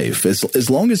human life. As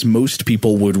long as most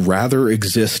people would rather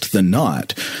exist than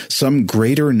not, some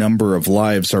greater number of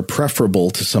lives are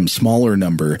preferable to some smaller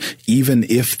number, even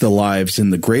if the lives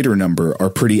in the greater number are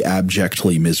pretty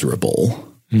abjectly miserable.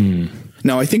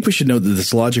 Now, I think we should note that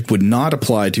this logic would not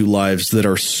apply to lives that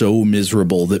are so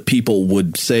miserable that people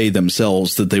would say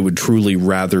themselves that they would truly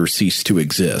rather cease to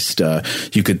exist.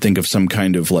 You could think of some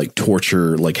kind of like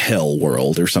torture, like hell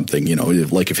world or something, you know,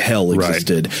 like if hell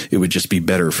existed, it would just be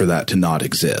better for that to not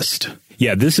exist.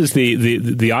 Yeah, this is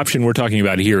the option we're talking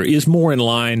about here is more in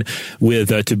line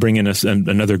with, to bring in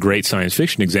another great science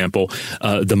fiction example,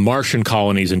 the Martian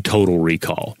colonies in Total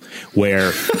Recall,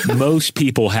 where most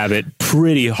people have it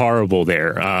pretty horrible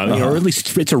there, or at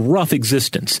least it's a rough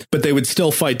existence. But they would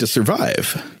still fight to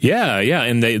survive. Yeah,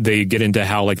 and they get into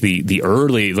how like the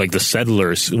early, like the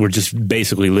settlers were just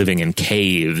basically living in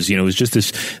caves. You know, it was just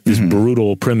this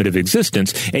brutal, primitive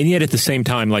existence, and yet at the same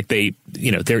time, like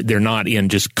they're not in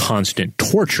just constant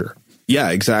torture. Yeah,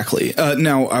 exactly.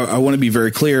 Now, I want to be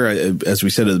very clear, as we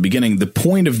said at the beginning, the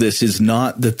point of this is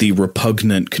not that the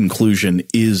repugnant conclusion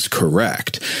is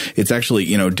correct. It's actually,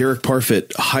 you know, Derek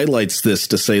Parfit highlights this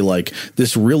to say, like,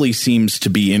 this really seems to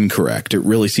be incorrect. It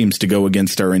really seems to go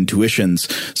against our intuitions.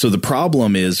 So the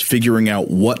problem is figuring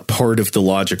out what part of the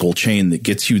logical chain that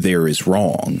gets you there is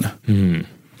wrong.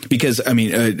 Because, I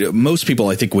mean, most people,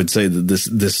 I think, would say that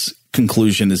this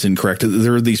conclusion is incorrect.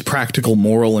 There are these practical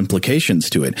moral implications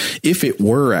to it. If it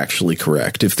were actually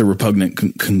correct, if the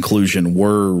repugnant conclusion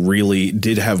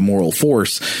did have moral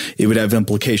force, it would have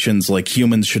implications like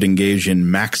humans should engage in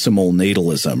maximal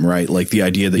natalism, right? Like the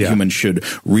idea that humans should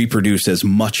reproduce as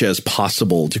much as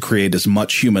possible to create as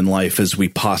much human life as we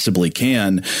possibly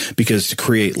can, because to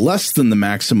create less than the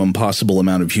maximum possible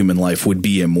amount of human life would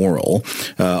be immoral.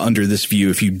 Under this view,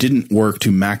 if you didn't work to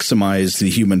maximize the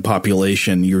human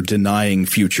population, you're denying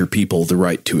future people the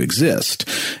right to exist.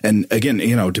 And again,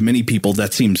 you know, to many people,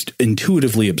 that seems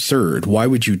intuitively absurd. Why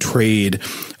would you trade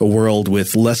a world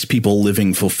with less people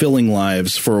living fulfilling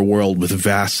lives for a world with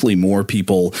vastly more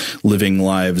people living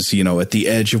lives, you know, at the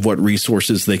edge of what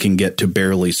resources they can get to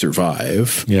barely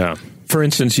survive? Yeah. For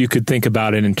instance, you could think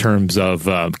about it in terms of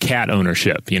cat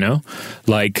ownership, you know,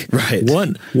 like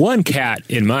one cat,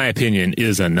 in my opinion,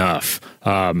 is enough.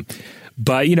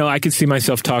 But, you know, I could see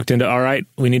myself talked into, all right,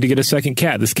 we need to get a second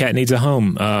cat. This cat needs a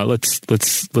home. Let's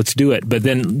do it. But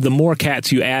then the more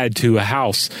cats you add to a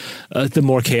house, the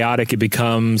more chaotic it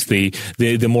becomes. The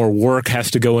more work has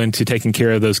to go into taking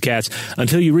care of those cats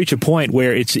until you reach a point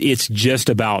where it's just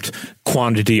about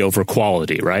quantity over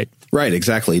quality, right? Right,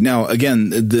 exactly. Now, again,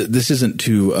 this isn't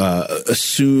to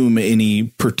assume any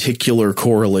particular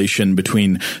correlation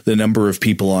between the number of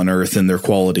people on Earth and their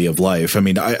quality of life. I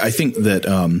mean, I think that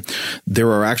there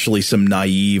are actually some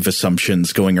naive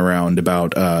assumptions going around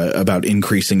about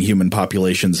increasing human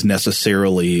populations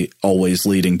necessarily always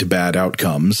leading to bad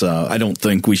outcomes. I don't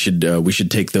think we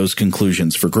should take those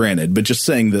conclusions for granted. But just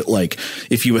saying that, like,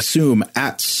 if you assume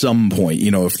at some point,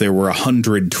 you know, if there were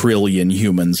 100 trillion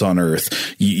humans on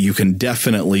Earth, you can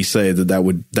definitely say that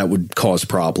would cause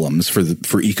problems for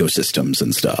ecosystems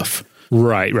and stuff.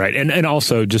 Right. And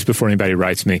also, just before anybody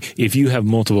writes me, if you have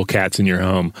multiple cats in your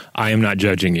home, I am not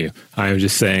judging you. I am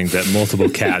just saying that multiple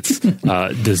cats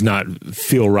does not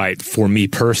feel right for me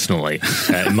personally,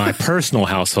 in my personal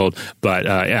household. But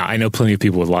yeah, I know plenty of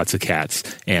people with lots of cats,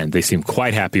 and they seem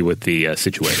quite happy with the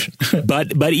situation.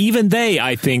 But even they,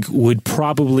 I think, would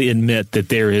probably admit that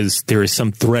there is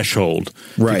some threshold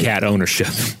to cat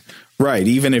ownership. Right.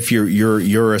 Even if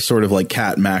you're a sort of like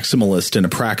cat maximalist in a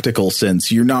practical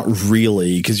sense, you're not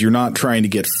really, because you're not trying to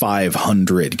get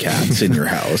 500 cats in your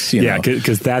house. You know?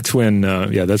 Because that's when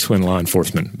law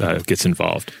enforcement gets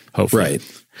involved. Hopefully. Right.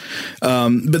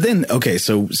 But then, okay,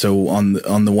 so on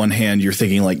the one hand, you're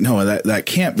thinking like, no, that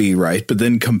can't be right. But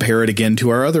then compare it again to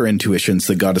our other intuitions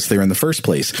that got us there in the first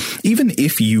place. Even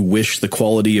if you wish the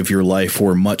quality of your life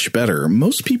were much better,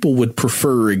 most people would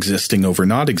prefer existing over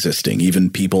not existing. Even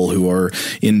people who are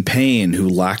in pain, who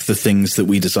lack the things that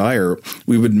we desire,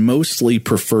 we would mostly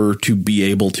prefer to be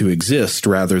able to exist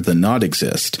rather than not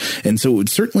exist. And so it would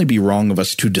certainly be wrong of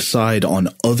us to decide on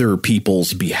other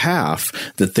people's behalf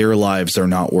that their lives are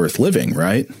not not worth living,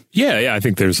 right? Yeah, I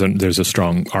think there's a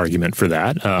strong argument for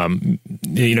that.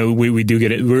 We do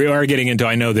get it. We are getting into.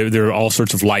 I know there are all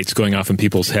sorts of lights going off in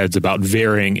people's heads about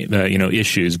varying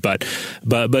issues, but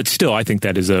still, I think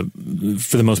that is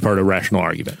for the most part a rational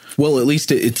argument. Well, at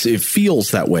least it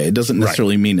feels that way. It doesn't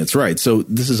necessarily mean it's right. So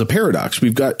this is a paradox.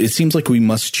 It seems like we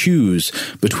must choose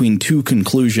between two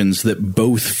conclusions that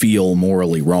both feel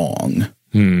morally wrong.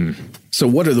 So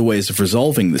what are the ways of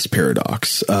resolving this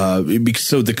paradox? So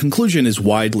the conclusion is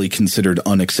widely considered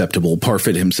unacceptable.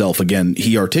 Parfit himself, again,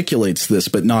 he articulates this,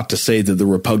 but not to say that the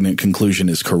repugnant conclusion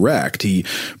is correct. He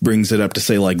brings it up to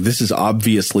say, like, this is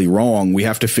obviously wrong. We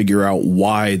have to figure out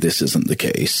why this isn't the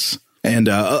case. And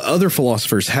other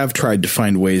philosophers have tried to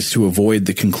find ways to avoid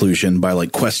the conclusion by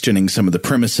like questioning some of the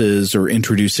premises or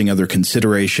introducing other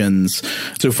considerations.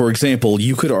 So, for example,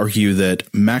 you could argue that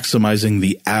maximizing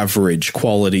the average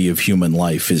quality of human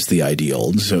life is the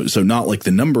ideal. So not like the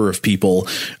number of people,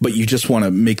 but you just want to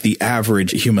make the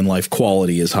average human life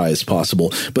quality as high as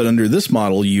possible. But under this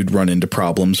model, you'd run into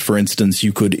problems. For instance,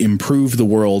 you could improve the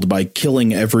world by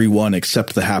killing everyone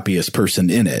except the happiest person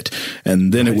in it.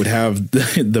 And then it would have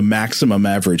the maximum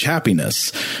average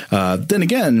happiness. Then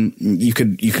again, you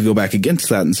could go back against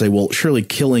that and say, well, surely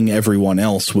killing everyone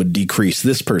else would decrease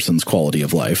this person's quality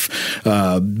of life.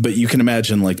 But you can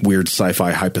imagine like weird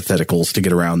sci-fi hypotheticals to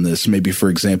get around this. Maybe, for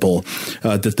example,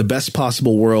 that the best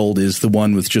possible world is the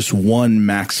one with just one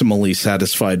maximally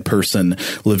satisfied person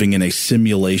living in a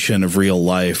simulation of real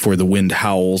life where the wind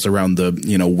howls around the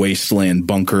wasteland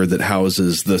bunker that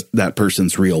houses that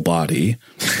person's real body.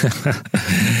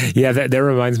 Yeah, that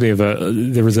reminds me of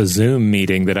there was a Zoom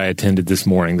meeting that I attended this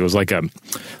morning. There was like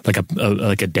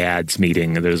a dad's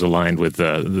meeting that was aligned with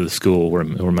the school where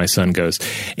my son goes,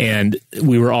 and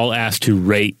we were all asked to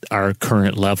rate our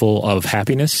current level of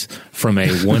happiness from a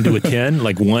 1 to a 10.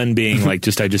 Like 1 being like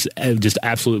just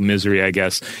absolute misery, I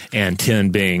guess, and 10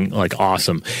 being like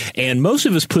awesome. And most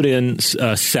of us put in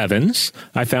 7s.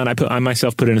 I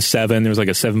myself put in a 7. There was like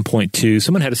a 7.2.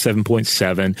 Someone had a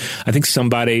 7.7. I think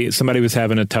somebody was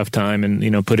having a tough time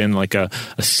and put in like a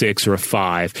 6 or a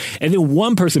 5, and then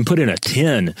one person put in a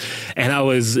 10, and I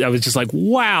was just like,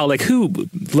 wow, like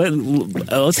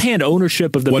let's hand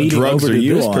ownership of the meeting over to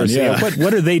this person. Yeah.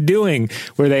 What are they doing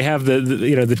where they have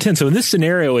the 10? So in this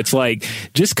scenario, it's like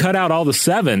just cut out all the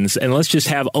 7s and let's just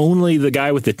have only the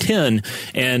guy with the 10,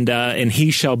 and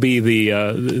he shall be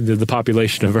the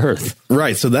population of Earth.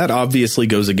 Right. So that obviously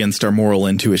goes against our moral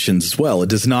intuitions as well. It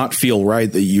does not feel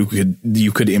right that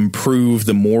you could improve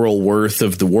the moral worth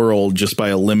of the world just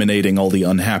by eliminating all the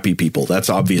unhappy people. That's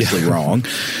obviously wrong.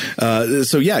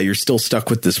 So yeah, you're still stuck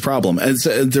with this problem. As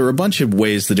there are a bunch of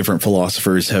ways the different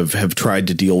philosophers have tried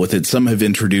to deal with it. Some have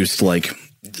introduced like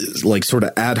sort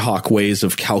of ad hoc ways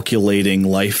of calculating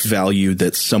life value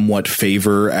that somewhat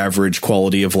favor average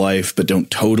quality of life, but don't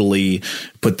totally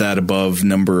put that above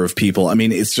number of people. I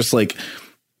mean, it's just like,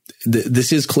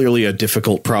 this is clearly a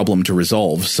difficult problem to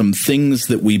resolve. Some things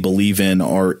that we believe in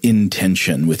are in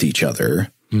tension with each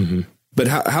other. Mm-hmm. But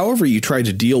however you try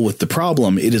to deal with the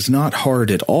problem, it is not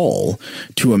hard at all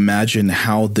to imagine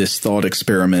how this thought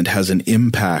experiment has an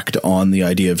impact on the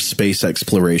idea of space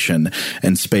exploration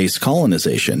and space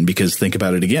colonization. Because think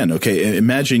about it again. Okay,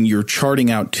 imagine you're charting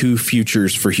out two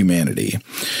futures for humanity.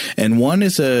 And one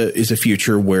is a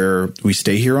future where we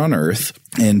stay here on Earth.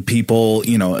 And people,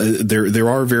 there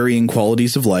are varying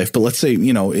qualities of life, but let's say,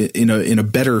 in a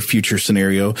better future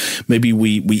scenario, maybe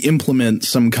we implement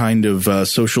some kind of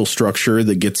social structure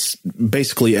that gets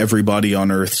basically everybody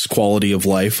on Earth's quality of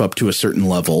life up to a certain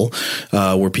level,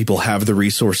 where people have the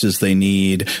resources they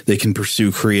need, they can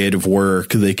pursue creative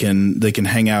work, they can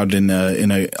hang out in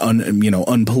a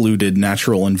unpolluted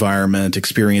natural environment,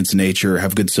 experience nature,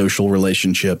 have good social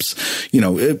relationships.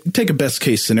 Take a best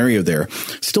case scenario there.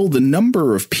 Still, the number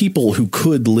of people who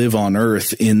could live on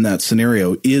Earth in that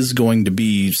scenario is going to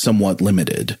be somewhat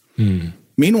limited. Mm.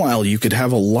 Meanwhile, you could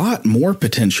have a lot more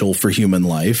potential for human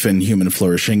life and human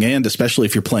flourishing, and especially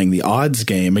if you're playing the odds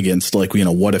game against, like,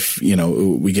 what if,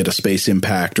 we get a space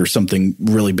impact or something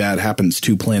really bad happens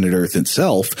to planet Earth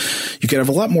itself. You could have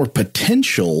a lot more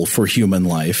potential for human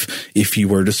life if you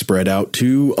were to spread out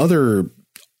to other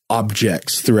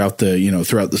objects throughout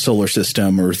the solar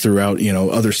system or throughout,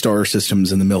 other star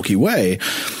systems in the Milky Way.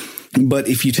 But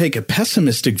if you take a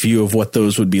pessimistic view of what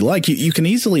those would be like, you can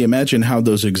easily imagine how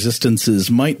those existences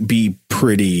might be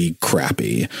pretty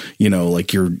crappy.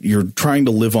 Like you're trying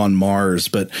to live on Mars,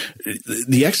 but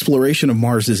the exploration of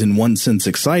Mars is in one sense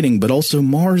exciting, but also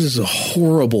Mars is a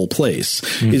horrible place.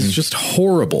 Mm-hmm. It's just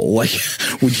horrible. Like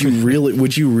would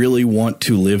you really want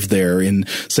to live there in,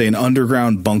 say, an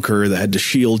underground bunker that had to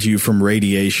shield you from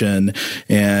radiation,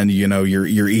 and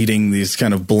you're eating these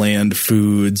kind of bland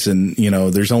foods, and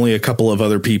there's only a couple of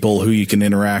other people who you can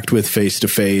interact with face to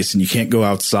face, and you can't go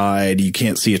outside, you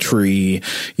can't see a tree,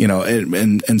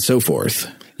 and so forth.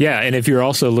 Yeah, and if you're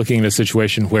also looking at a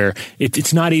situation where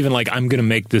it's not even like I'm going to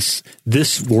make this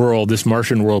world, this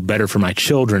Martian world, better for my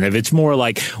children. If it's more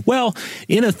like, well,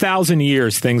 in 1,000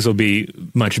 years things will be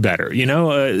much better.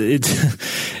 It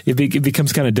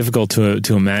becomes kind of difficult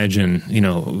to imagine.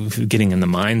 Getting in the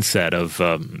mindset of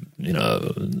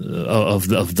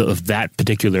that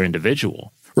particular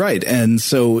individual. Right. And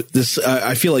so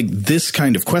I feel like this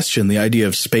kind of question, the idea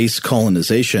of space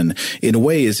colonization, in a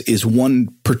way is one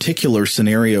particular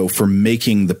scenario for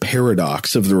making the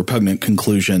paradox of the repugnant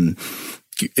conclusion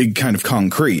kind of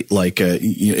concrete. Like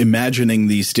imagining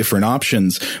these different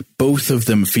options, both of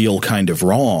them feel kind of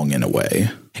wrong in a way.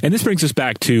 And this brings us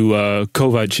back to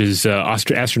Kovach's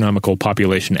astronomical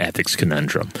population ethics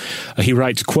conundrum. He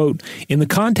writes, quote, "In the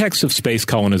context of space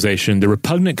colonization, the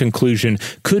repugnant conclusion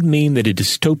could mean that a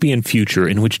dystopian future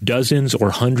in which dozens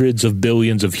or hundreds of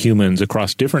billions of humans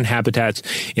across different habitats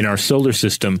in our solar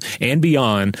system and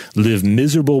beyond live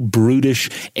miserable, brutish,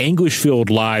 anguish-filled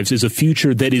lives is a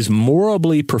future that is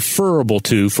morally preferable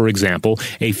to, for example,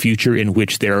 a future in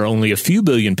which there are only a few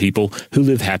billion people who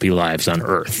live happy lives on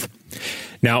Earth."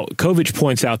 Now, Kovach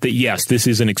points out that, yes, this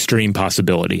is an extreme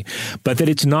possibility, but that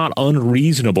it's not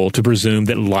unreasonable to presume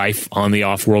that life on the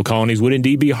off-world colonies would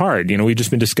indeed be hard. We've just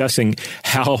been discussing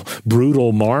how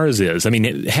brutal Mars is. I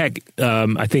mean, heck,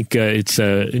 I think it's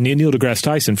Neil deGrasse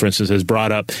Tyson, for instance, has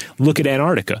brought up, look at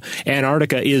Antarctica.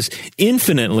 Antarctica is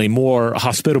infinitely more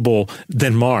hospitable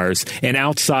than Mars, and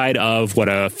outside of,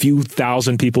 a few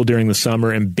thousand people during the summer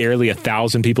and barely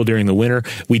 1,000 people during the winter,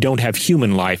 we don't have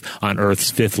human life on Earth's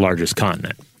fifth largest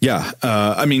continent. Yeah.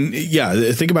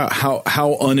 Think about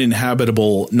how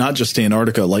uninhabitable, not just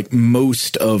Antarctica, like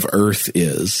most of Earth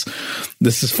is.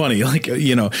 This is funny.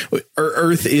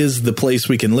 Earth is the place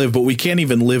we can live, but we can't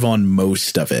even live on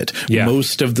most of it. Yeah.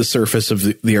 Most of the surface of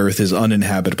the Earth is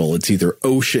uninhabitable. It's either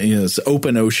ocean, it's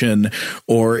open ocean,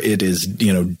 or it is,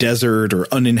 desert or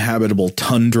uninhabitable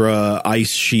tundra,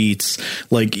 ice sheets.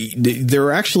 Like there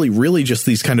are actually really just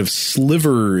these kind of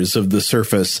slivers of the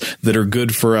surface that are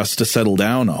good for us to settle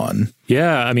down on.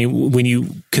 Yeah, I mean, when you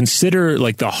consider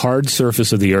the hard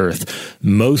surface of the Earth,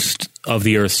 most of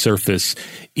the Earth's surface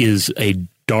is a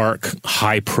dark,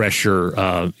 high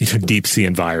pressure, deep sea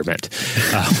environment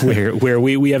where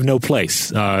we have no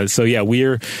place. So yeah,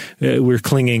 we're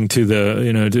clinging to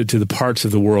the to the parts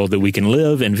of the world that we can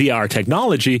live, and via our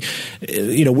technology,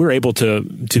 we're able to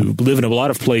live in a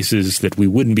lot of places that we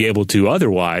wouldn't be able to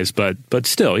otherwise. But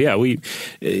still, yeah,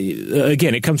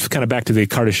 again, it comes kind of back to the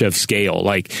Kardashev scale,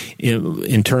 like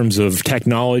in terms of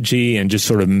technology and just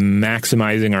sort of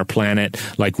maximizing our planet,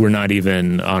 like we're not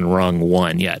even on rung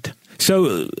one yet.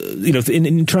 So,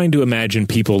 in trying to imagine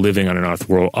people living on an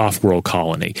off-world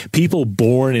colony, people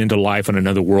born into life on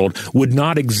another world would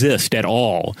not exist at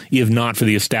all if not for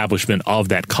the establishment of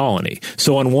that colony.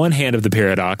 So on one hand of the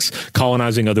paradox,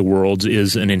 colonizing other worlds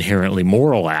is an inherently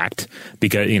moral act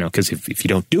because if you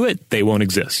don't do it, they won't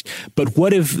exist. But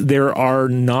what if there are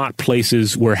not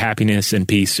places where happiness and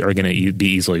peace are going to be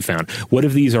easily found? What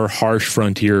if these are harsh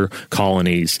frontier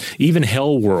colonies, even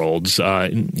hell worlds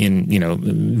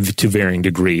to varying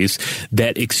degrees,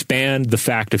 that expand the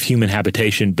fact of human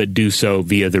habitation but do so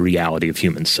via the reality of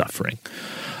human suffering?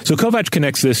 So Kovach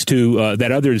connects this to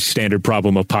that other standard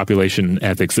problem of population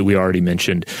ethics that we already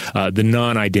mentioned, the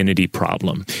non-identity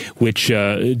problem, which,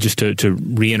 just to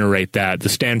reiterate that, the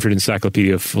Stanford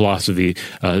Encyclopedia of Philosophy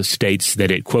states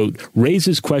that it, quote,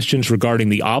 raises questions regarding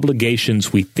the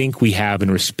obligations we think we have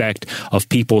in respect of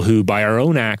people who, by our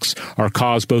own acts, are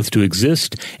caused both to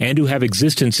exist and to have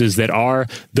existences that are,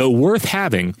 though worth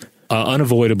having,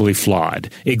 unavoidably flawed.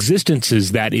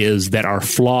 Existences, that are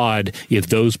flawed if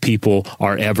those people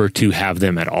are ever to have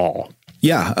them at all.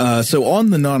 Yeah. So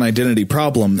on the non-identity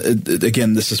problem,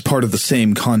 again, this is part of the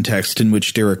same context in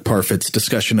which Derek Parfit's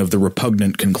discussion of the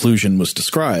repugnant conclusion was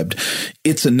described.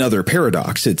 It's another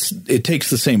paradox. It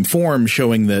takes the same form,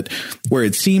 showing that where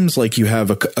it seems like you have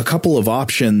a couple of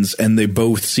options and they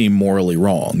both seem morally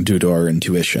wrong due to our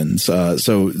intuitions.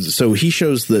 So he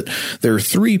shows that there are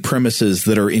three premises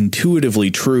that are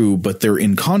intuitively true, but they're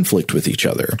in conflict with each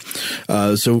other.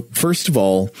 So first of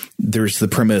all, there's the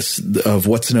premise of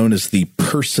what's known as the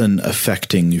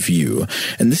person-affecting view.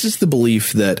 And this is the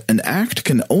belief that an act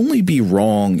can only be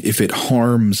wrong if it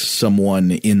harms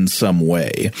someone in some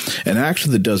way. An act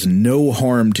that does no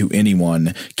harm to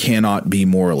anyone cannot be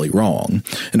morally wrong.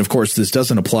 And of course, this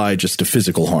doesn't apply just to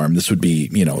physical harm. This would be,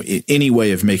 any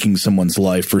way of making someone's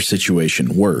life or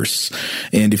situation worse.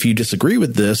 And if you disagree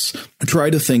with this, try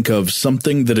to think of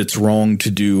something that it's wrong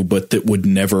to do, but that would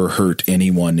never hurt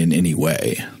anyone in any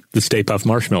way. The Stay Puft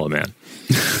Marshmallow Man.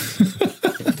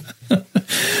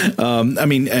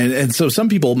 And so some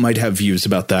people might have views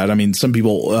about that. I mean, some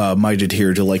people might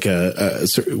adhere to like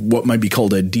what might be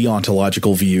called a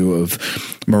deontological view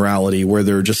of morality, where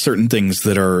there are just certain things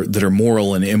that are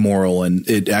moral and immoral, and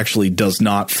it actually does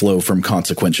not flow from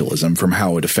consequentialism, from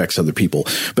how it affects other people.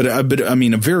 But I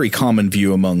mean, a very common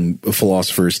view among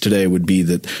philosophers today would be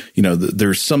that,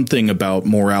 there's something about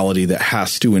morality that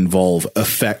has to involve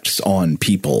effects on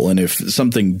people. And if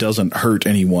something doesn't hurt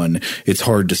anyone, it's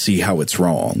hard to see how it's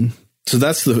wrong. So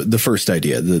that's the first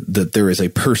idea, that there is a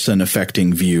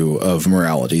person-affecting view of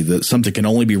morality, that something can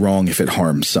only be wrong if it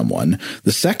harms someone.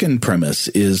 The second premise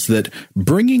is that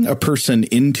bringing a person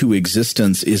into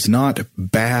existence is not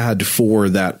bad for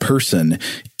that person,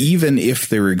 even if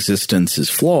their existence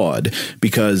is flawed,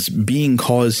 because being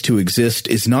caused to exist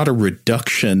is not a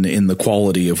reduction in the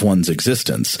quality of one's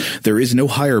existence. There is no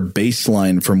higher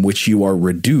baseline from which you are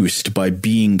reduced by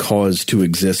being caused to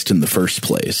exist in the first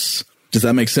place. Does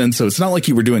that make sense? So it's not like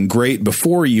you were doing great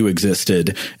before you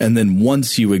existed, and then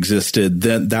once you existed,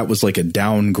 then that was like a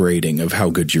downgrading of how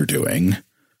good you're doing.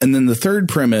 And then the third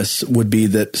premise would be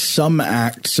that some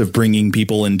acts of bringing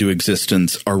people into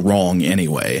existence are wrong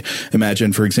anyway.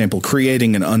 Imagine, for example,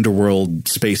 creating an underworld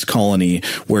space colony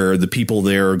where the people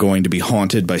there are going to be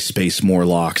haunted by space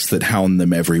Morlocks that hound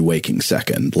them every waking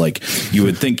second. Like, you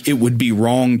would think it would be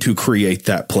wrong to create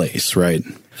that place, right?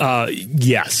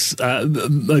 Yes.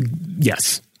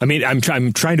 Yes. I mean, I'm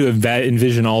trying to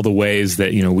envision all the ways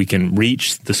that, we can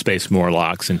reach the space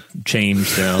Morlocks and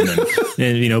change them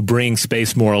and bring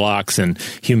space Morlocks and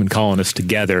human colonists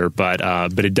together. But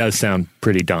it does sound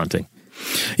pretty daunting.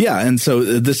 Yeah. And so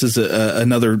this is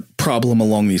another problem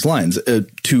along these lines.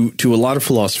 To a lot of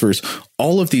philosophers,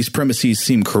 all of these premises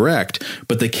seem correct,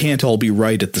 but they can't all be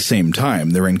right at the same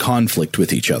time. They're in conflict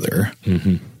with each other.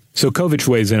 Mm-hmm. So Kovich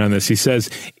weighs in on this. He says,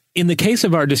 in the case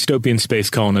of our dystopian space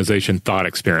colonization thought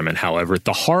experiment, however,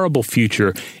 the horrible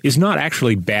future is not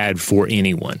actually bad for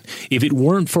anyone. If it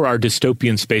weren't for our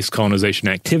dystopian space colonization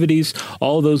activities,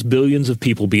 all those billions of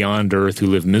people beyond Earth who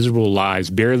live miserable lives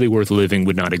barely worth living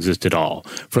would not exist at all.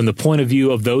 From the point of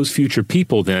view of those future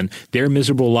people, then, their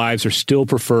miserable lives are still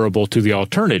preferable to the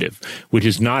alternative, which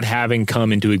is not having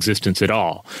come into existence at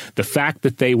all. The fact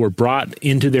that they were brought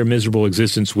into their miserable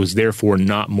existence was therefore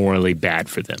not morally bad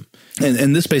for them.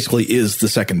 And this basically is the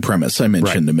second premise I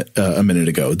mentioned a minute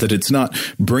ago, that it's not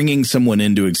bringing someone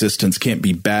into existence can't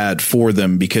be bad for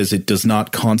them because it does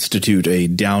not constitute a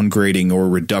downgrading or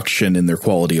reduction in their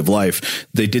quality of life.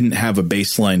 They didn't have a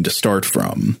baseline to start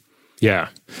from. Yeah.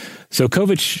 So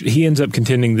Kovich, he ends up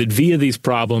contending that via these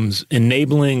problems,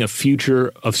 enabling a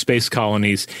future of space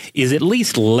colonies is at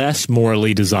least less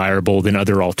morally desirable than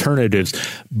other alternatives,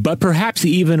 but perhaps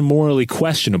even morally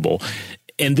questionable.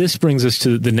 And this brings us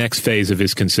to the next phase of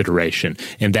his consideration,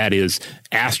 and that is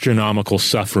astronomical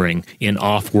suffering in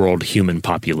off-world human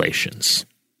populations.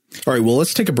 All right, well,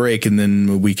 let's take a break, and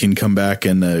then we can come back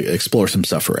and explore some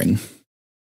suffering.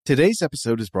 Today's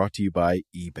episode is brought to you by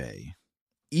eBay.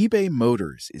 eBay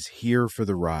Motors is here for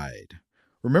the ride.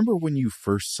 Remember when you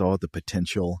first saw the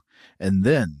potential? And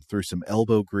then, through some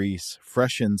elbow grease,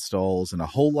 fresh installs, and a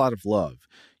whole lot of love,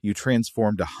 you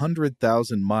transformed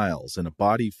 100,000 miles and a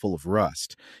body full of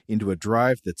rust into a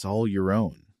drive that's all your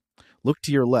own. Look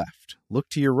to your left. Look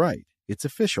to your right. It's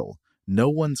official. No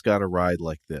one's got a ride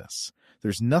like this.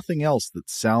 There's nothing else that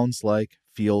sounds like,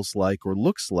 feels like, or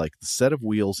looks like the set of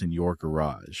wheels in your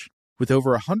garage. With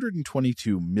over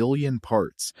 122 million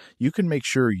parts, you can make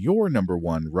sure your number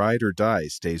one ride or die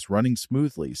stays running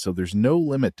smoothly, so there's no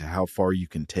limit to how far you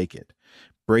can take it.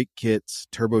 Brake kits,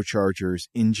 turbochargers,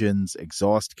 engines,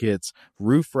 exhaust kits,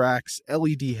 roof racks,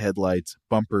 LED headlights,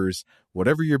 bumpers,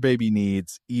 whatever your baby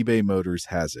needs, eBay Motors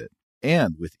has it.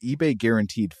 And with eBay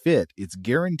Guaranteed Fit, it's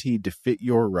guaranteed to fit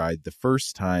your ride the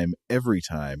first time, every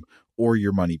time, or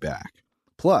your money back.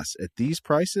 Plus, at these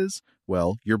prices,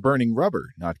 well, you're burning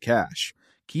rubber, not cash.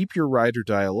 Keep your ride or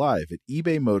die alive at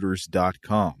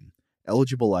ebaymotors.com.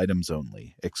 Eligible items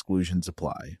only. Exclusions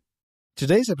apply.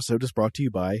 Today's episode is brought to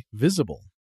you by Visible.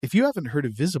 If you haven't heard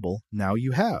of Visible, now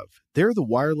you have. They're the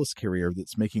wireless carrier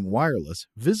that's making wireless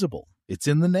visible. It's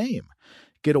in the name.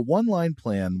 Get a one-line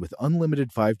plan with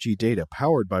unlimited 5G data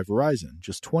powered by Verizon,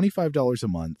 just $25 a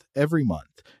month, every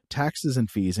month, taxes and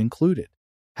fees included.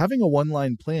 Having a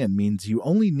one-line plan means you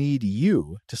only need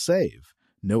you to save.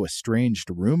 No estranged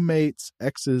roommates,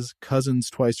 exes, cousins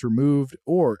twice removed,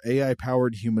 or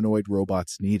AI-powered humanoid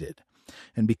robots needed.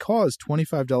 And because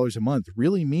 $25 a month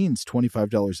really means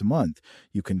 $25 a month,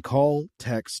 you can call,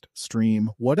 text, stream,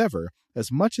 whatever,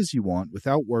 as much as you want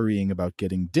without worrying about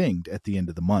getting dinged at the end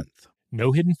of the month.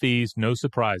 No hidden fees, no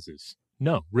surprises.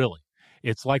 No, really.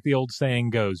 It's like the old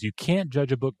saying goes, you can't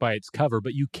judge a book by its cover,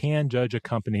 but you can judge a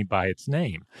company by its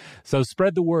name. So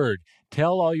spread the word.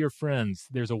 Tell all your friends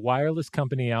there's a wireless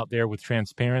company out there with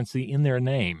transparency in their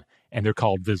name, and they're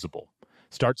called Visible.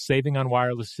 Start saving on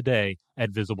wireless today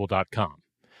at Visible.com.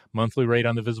 Monthly rate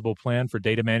on the Visible plan for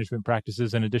data management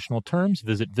practices and additional terms,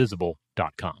 visit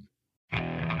Visible.com.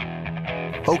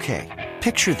 Okay,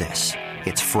 picture this.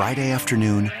 It's Friday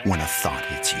afternoon when a thought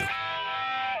hits you.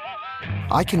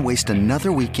 I can waste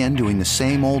another weekend doing the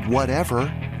same old whatever,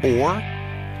 or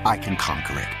I can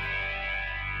conquer it.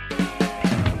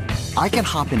 I can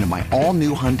hop into my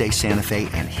all-new Hyundai Santa Fe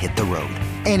and hit the road.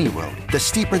 Any road. The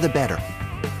steeper, the better.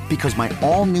 Because my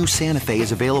all-new Santa Fe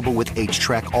is available with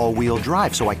H-Track all-wheel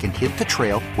drive, so I can hit the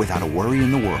trail without a worry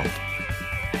in the world.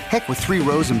 Heck, with 3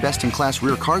 rows and best-in-class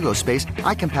rear cargo space,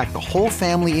 I can pack the whole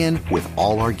family in with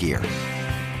all our gear.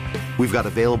 We've got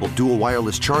available dual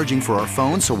wireless charging for our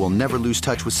phones, so we'll never lose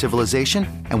touch with civilization,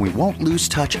 and we won't lose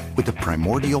touch with the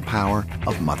primordial power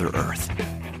of Mother Earth.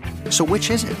 So which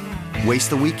is it?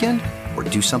 Waste the weekend or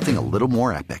do something a little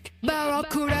more epic?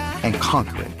 And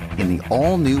conquer it in the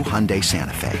all-new Hyundai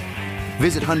Santa Fe.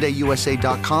 Visit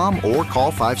HyundaiUSA.com or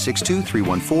call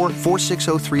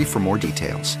 562-314-4603 for more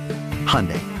details.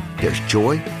 Hyundai, there's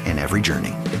joy in every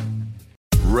journey.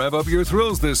 Rev up your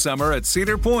thrills this summer at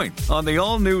Cedar Point on the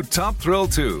all-new Top Thrill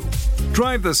 2.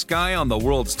 Drive the sky on the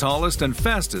world's tallest and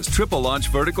fastest triple-launch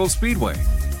vertical speedway.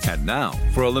 And now,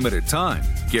 for a limited time,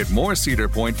 get more Cedar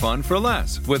Point fun for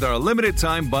less with our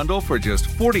limited-time bundle for just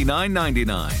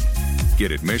 $49.99.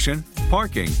 Get admission,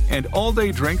 parking, and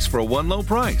all-day drinks for one low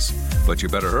price. But you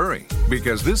better hurry,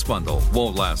 because this bundle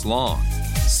won't last long.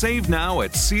 Save now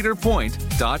at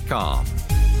cedarpoint.com.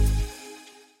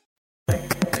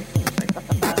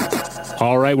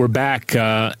 All right, we're back.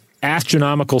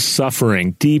 Astronomical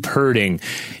suffering, deep hurting.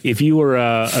 If you were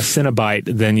a Cenobite,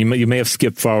 then you may have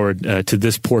skipped forward to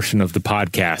this portion of the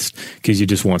podcast because you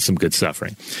just want some good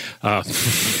suffering.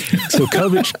 So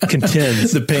Kovich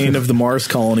contends the pain of the Mars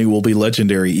colony will be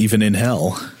legendary even in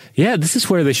hell. Yeah, this is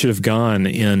where they should have gone.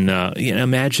 In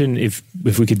imagine if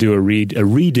we could do a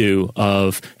redo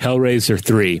of Hellraiser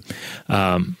 3.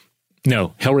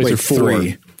 No, Hellraiser 4.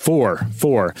 3. 4,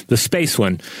 the space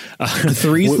one.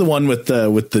 3 is the one with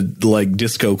the like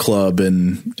disco club,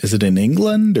 and is it in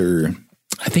England or?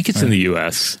 I think it's in the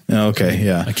U.S. Okay,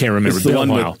 yeah, I can't remember. It's the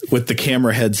one with the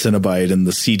camera head Cenobite and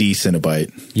the CD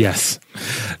Cenobite. Yes,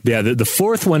 yeah. The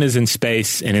fourth one is in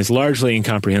space and is largely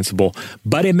incomprehensible.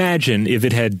 But imagine if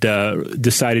it had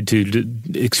decided to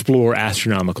explore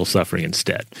astronomical suffering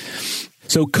instead.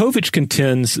 So Kovich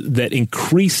contends that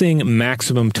increasing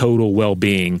maximum total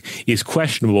well-being is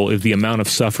questionable if the amount of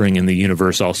suffering in the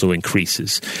universe also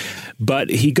increases. But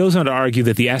he goes on to argue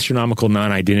that the astronomical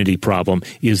non-identity problem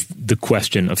is the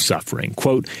question of suffering.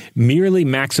 Quote, merely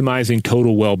maximizing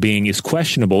total well-being is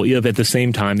questionable if at the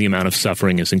same time the amount of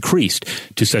suffering is increased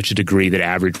to such a degree that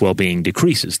average well-being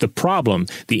decreases. The problem,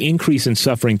 the increase in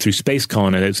suffering through space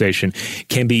colonization,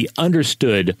 can be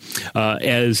understood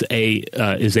as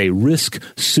a risk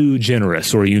sui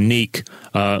generis or unique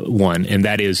one, and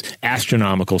that is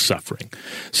astronomical suffering.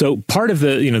 So part of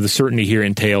the certainty here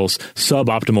entails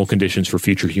suboptimal conditions for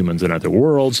future humans in other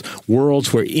worlds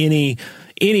where any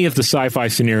of the sci-fi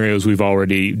scenarios we've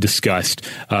already discussed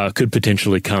could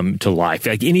potentially come to life.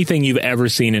 Like anything you've ever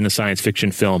seen in a science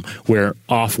fiction film where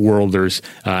off-worlders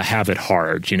have it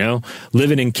hard,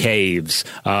 living in caves,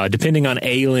 depending on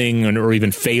ailing or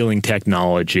even failing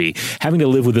technology, having to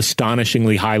live with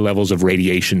astonishingly high levels of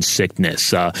radiation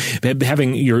sickness,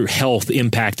 having your health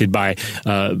impacted by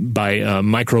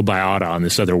microbiota on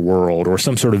this other world, or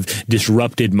some sort of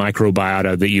disrupted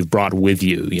microbiota that you've brought with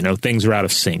you. Things are out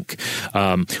of sync.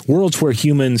 Worlds where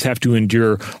humans have to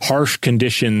endure harsh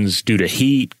conditions due to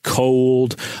heat,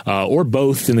 cold, or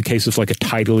both in the case of like a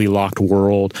tidally locked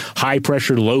world, high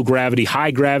pressure, low gravity,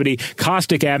 high gravity,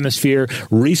 caustic atmosphere,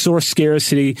 resource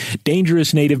scarcity,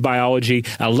 dangerous native biology,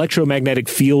 electromagnetic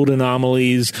field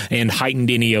anomalies, and heightened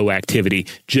NEO activity,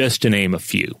 just to name a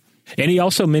few. And he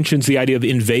also mentions the idea of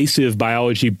invasive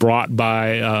biology brought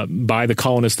by the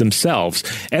colonists themselves,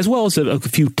 as well as a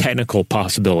few technical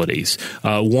possibilities.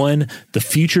 One, the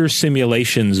future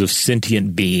simulations of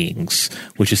sentient beings,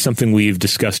 which is something we've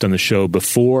discussed on the show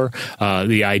before.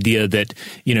 The idea that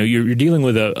you're dealing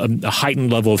with a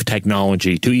heightened level of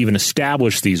technology to even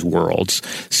establish these worlds.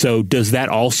 So does that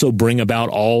also bring about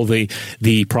all the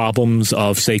problems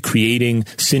of, say, creating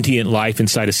sentient life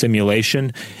inside a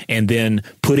simulation and then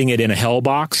putting it in a hell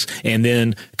box and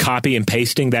then copy and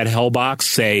pasting that hell box,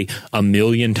 say, 1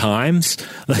 million times?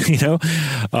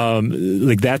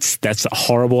 Like that's a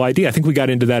horrible idea. I think we got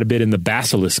into that a bit in the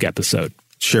Basilisk episode.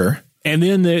 Sure. And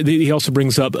then he also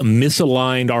brings up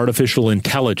misaligned artificial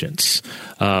intelligence.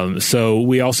 So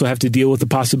we also have to deal with the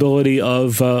possibility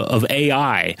of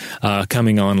AI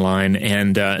coming online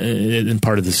and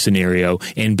part of the scenario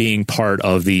and being part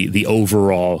of the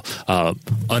overall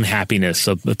unhappiness,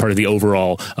 part of the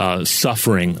overall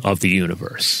suffering of the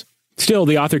universe. Still,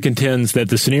 the author contends that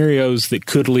the scenarios that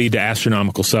could lead to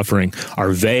astronomical suffering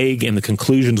are vague and the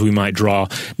conclusions we might draw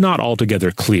not altogether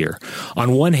clear.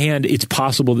 On one hand, it's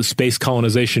possible that space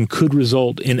colonization could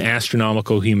result in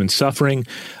astronomical human suffering,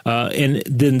 and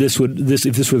then if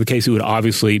this were the case, it would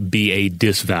obviously be a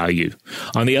disvalue.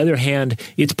 On the other hand,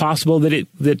 it's possible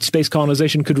that space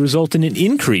colonization could result in an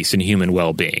increase in human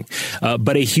well-being,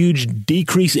 but a huge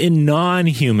decrease in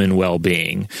non-human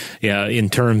well-being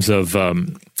in terms of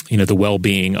the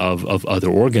well-being of other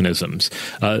organisms.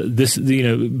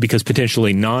 Because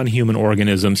potentially non-human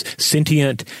organisms,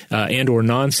 sentient and or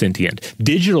non-sentient,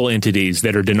 digital entities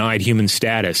that are denied human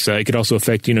status. It could also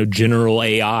affect, general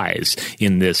AIs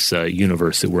in this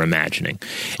universe that we're imagining.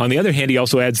 On the other hand, he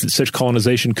also adds that such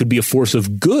colonization could be a force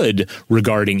of good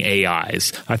regarding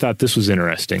AIs. I thought this was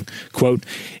interesting. Quote,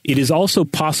 "It is also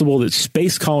possible that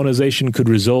space colonization could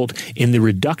result in the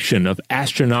reduction of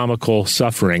astronomical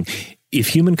suffering if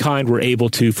humankind were able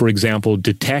to, for example,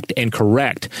 detect and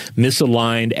correct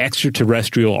misaligned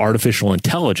extraterrestrial artificial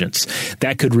intelligence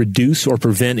that could reduce or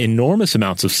prevent enormous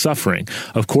amounts of suffering.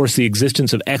 Of course, the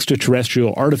existence of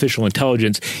extraterrestrial artificial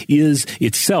intelligence is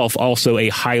itself also a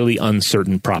highly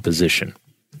uncertain proposition."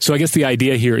 So I guess the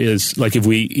idea here is, like, if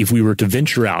we were to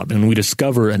venture out and we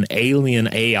discover an alien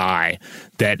AI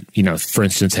that, for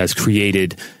instance, has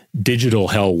created digital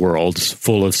hell worlds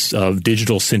full of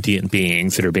digital sentient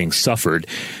beings that are being suffered,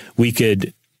 we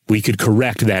could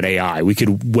correct that AI. We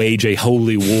could wage a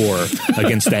holy war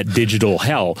against that digital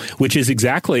hell, which is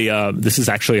exactly this is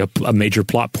actually a major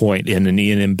plot point in an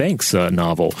Ian M. Banks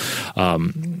novel that's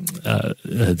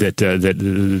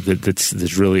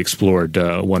really explored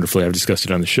wonderfully. I've discussed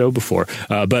it on the show before,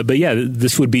 but yeah,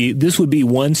 this would be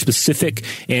one specific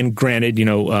and granted,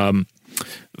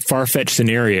 far-fetched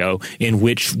scenario in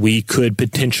which we could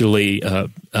potentially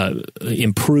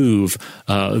improve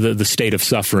the state of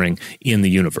suffering in the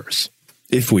universe.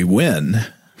 If we win.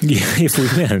 Yeah, if we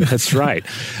win, that's right.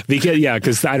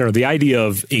 Because I don't know, the idea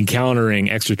of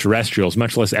encountering extraterrestrials,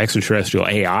 much less extraterrestrial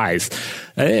AIs,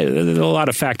 there's a lot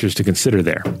of factors to consider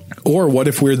there. Or what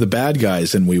if we're the bad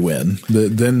guys and we win?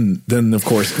 Then of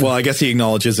course, well, I guess he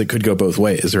acknowledges it could go both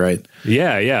ways, right?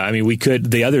 Yeah. I mean, we could.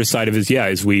 The other side of it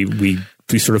is we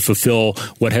sort of fulfill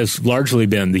what has largely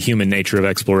been the human nature of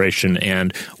exploration,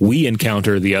 and we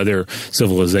encounter the other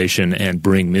civilization and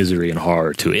bring misery and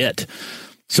horror to it.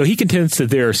 So he contends that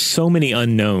there are so many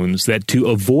unknowns that to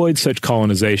avoid such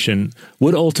colonization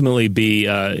would ultimately be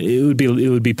it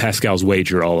would be Pascal's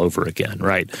wager all over again,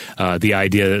 right? The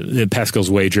idea that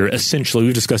Pascal's wager, essentially,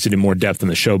 we've discussed it in more depth in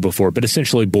the show before, but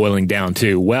essentially boiling down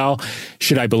to, well,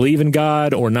 should I believe in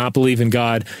God or not believe in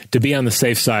God? To be on the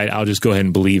safe side, I'll just go ahead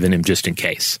and believe in him just in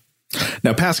case.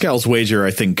 Now, Pascal's wager,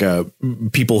 I think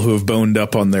people who have boned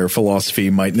up on their philosophy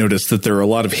might notice that there are a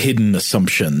lot of hidden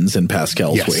assumptions in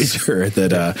Pascal's wager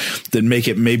that make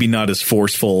it maybe not as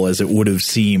forceful as it would have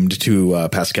seemed to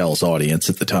Pascal's audience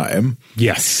at the time.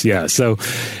 Yes, yeah. So,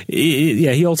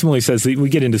 he ultimately says that we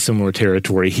get into similar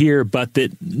territory here, but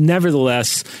that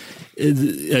nevertheless,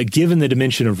 given the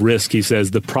dimension of risk, he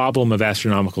says the problem of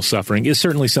astronomical suffering is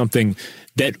certainly something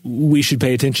that we should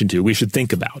pay attention to. We should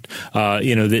think about,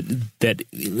 that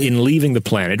in leaving the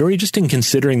planet, or just in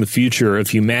considering the future of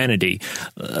humanity,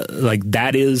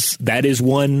 that is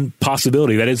one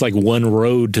possibility. That is like one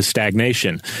road to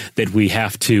stagnation that we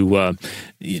have to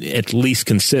at least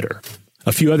consider.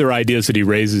 A few other ideas that he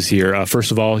raises here.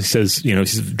 First of all, he says, he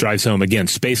drives home again,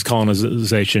 space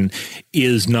colonization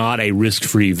is not a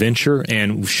risk-free venture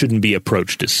and shouldn't be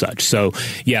approached as such. So,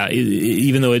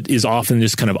 even though it is often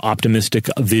this kind of optimistic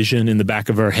vision in the back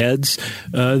of our heads,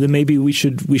 then maybe we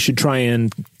should try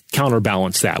and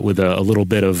counterbalance that with a little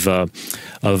bit of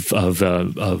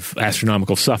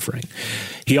astronomical suffering.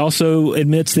 He also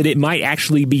admits that it might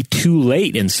actually be too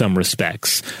late in some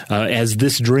respects, as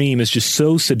this dream is just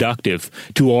so seductive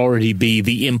to already be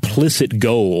the implicit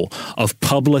goal of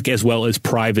public as well as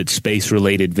private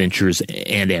space-related ventures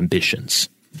and ambitions.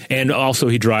 And also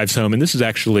he drives home, and this is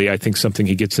actually, I think, something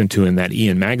he gets into in that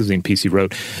Ian magazine piece he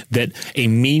wrote, that a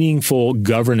meaningful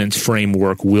governance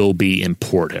framework will be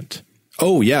important.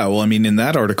 Oh, yeah. Well, I mean, in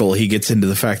that article, he gets into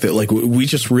the fact that, like, we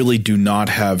just really do not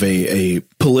have a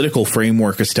political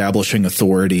framework establishing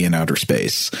authority in outer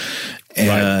space.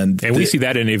 And we see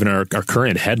that in even our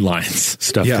current headlines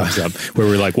stuff comes up where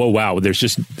we're like, whoa, wow, there's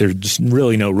just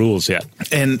really no rules yet.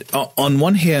 And on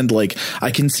one hand, like,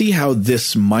 I can see how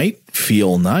this might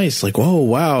feel nice, like, oh,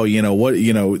 wow,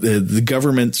 the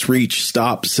government's reach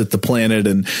stops at the planet,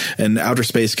 and outer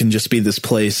space can just be this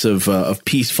place of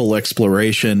peaceful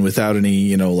exploration without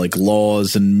any, like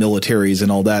laws and militaries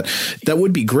and all that. That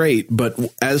would be great. But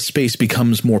as space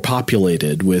becomes more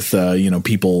populated with,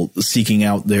 people seeking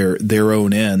out their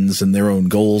own ends and their own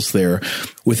goals there,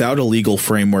 without a legal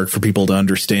framework for people to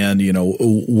understand,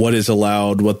 what is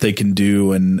allowed, what they can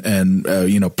do, and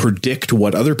predict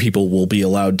what other people will be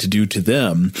allowed to do to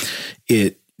them,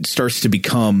 it starts to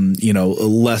become,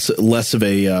 less of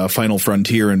a final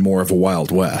frontier and more of a Wild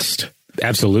West.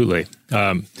 Absolutely.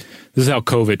 This is how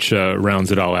Kovich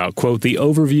rounds it all out. Quote, the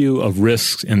overview of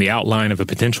risks and the outline of a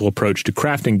potential approach to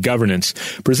crafting governance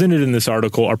presented in this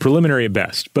article are preliminary at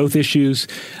best. Both issues,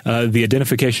 the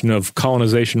identification of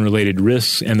colonization-related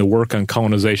risks and the work on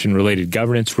colonization-related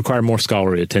governance, require more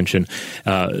scholarly attention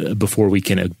before we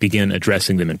can begin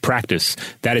addressing them in practice.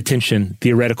 That attention,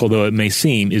 theoretical though it may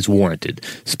seem, is warranted.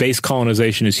 Space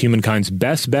colonization is humankind's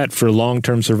best bet for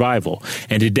long-term survival.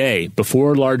 And today,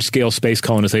 before large-scale space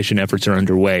colonization efforts are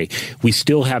underway, we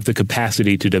still have the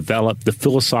capacity to develop the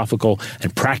philosophical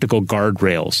and practical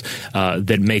guardrails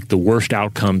that make the worst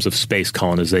outcomes of space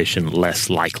colonization less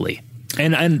likely.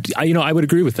 And I would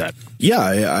agree with that.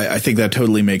 Yeah, I think that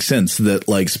totally makes sense, that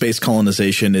like space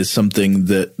colonization is something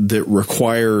that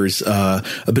requires a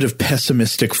bit of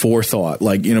pessimistic forethought.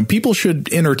 Like, people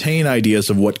should entertain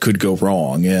ideas of what could go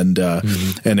wrong and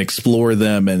explore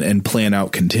them and plan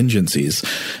out contingencies.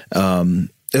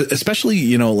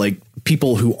 Especially, like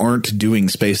people who aren't doing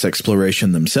space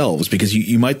exploration themselves, because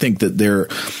you might think that there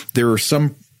are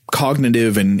some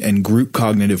cognitive and group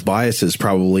cognitive biases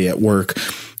probably at work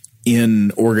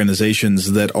in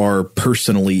organizations that are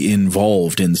personally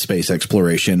involved in space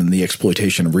exploration and the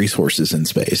exploitation of resources in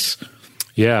space.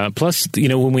 Yeah. Plus,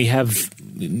 when we have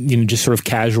just sort of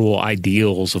casual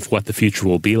ideals of what the future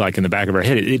will be like in the back of our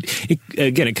head,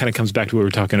 it kind of comes back to what we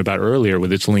were talking about earlier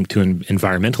with its link to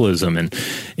environmentalism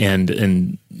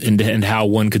and how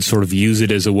one could sort of use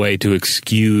it as a way to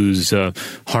excuse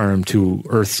harm to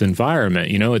Earth's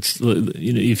environment.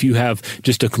 If you have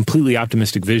just a completely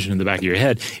optimistic vision in the back of your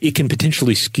head, it can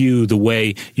potentially skew the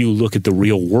way you look at the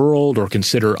real world or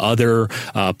consider other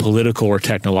political or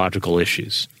technological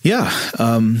issues. Yeah.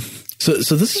 So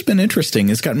this has been interesting.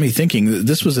 It's gotten me thinking.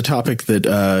 This was a topic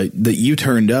that you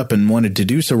turned up and wanted to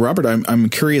do. So, Robert, I'm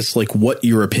curious, like, what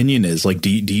your opinion is. Like,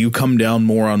 do you come down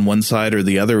more on one side or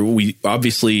the other?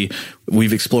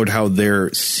 We've explored how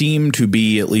there seem to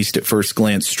be, at least at first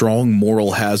glance, strong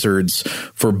moral hazards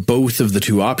for both of the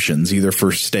two options, either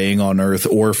for staying on Earth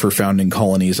or for founding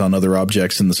colonies on other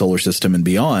objects in the solar system and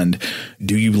beyond.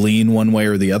 Do you lean one way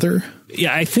or the other?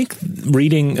 Yeah, I think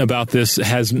reading about this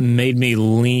has made me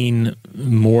lean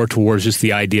more towards just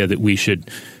the idea that we should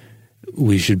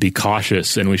be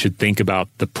cautious and we should think about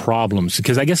the problems,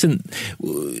 because I guess through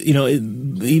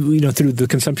the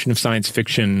consumption of science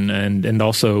fiction and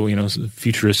also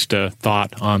futurist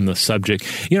thought on the subject,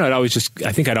 I'd always just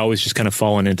kind of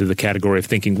fallen into the category of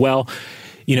thinking, well,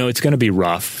 it's going to be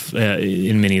rough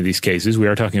in many of these cases. We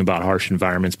are talking about harsh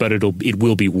environments, but it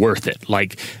will be worth it.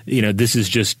 Like, this is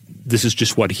just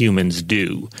what humans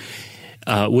do.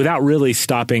 Without really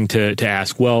stopping to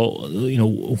ask, well,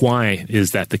 why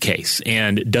is that the case?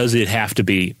 And does it have to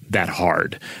be that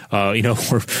hard?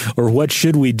 Or what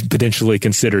should we potentially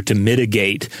consider to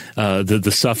mitigate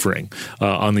the suffering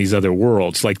on these other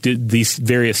worlds? Like these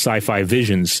various sci-fi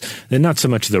visions, and not so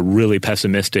much the really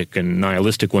pessimistic and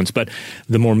nihilistic ones, but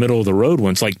the more middle of the road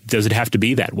ones. Like, does it have to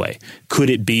be that way?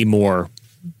 Could it be more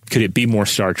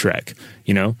Star Trek?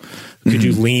 Could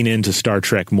you lean into Star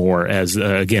Trek more as,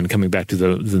 again, coming back to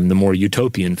the more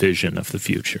utopian vision of the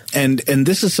future? And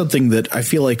this is something that I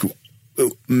feel like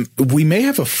we may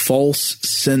have a false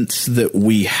sense that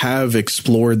we have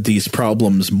explored these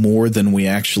problems more than we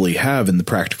actually have in the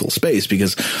practical space,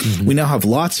 because we now have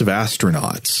lots of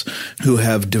astronauts who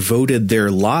have devoted their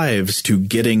lives to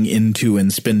getting into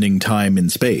and spending time in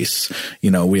space. You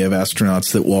know, we have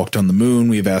astronauts that walked on the moon.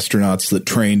 We have astronauts that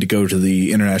trained to go to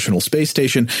the International Space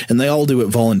Station, and they all do it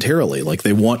voluntarily. Like,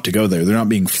 they want to go there. They're not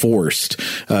being forced,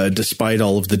 despite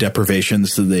all of the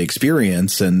deprivations that they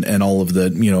experience and all of the,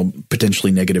 you know,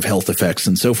 potentially negative health effects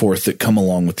and so forth that come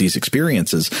along with these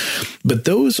experiences. But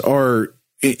those are,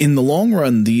 in the long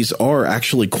run, these are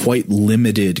actually quite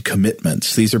limited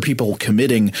commitments. These are people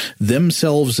committing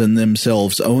themselves and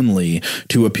themselves only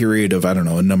to a period of, I don't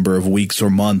know, a number of weeks or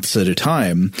months at a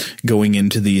time, going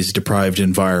into these deprived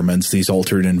environments, these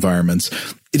altered environments.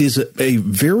 It is a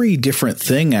very different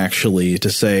thing, actually, to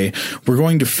say we're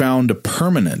going to found a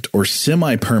permanent or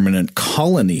semi-permanent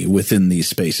colony within these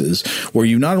spaces where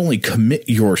you not only commit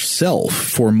yourself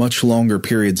for much longer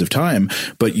periods of time,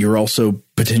 but you're also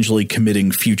potentially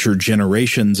committing future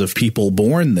generations of people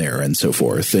born there and so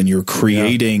forth. And you're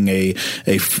creating a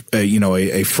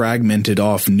fragmented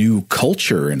off new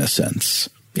culture in a sense.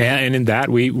 Yeah, and in that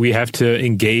we have to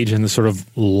engage in the sort of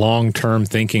long-term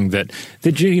thinking that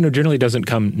generally doesn't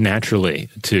come naturally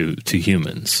to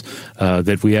humans,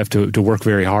 that we have to work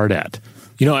very hard at.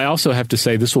 You know, I also have to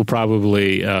say this will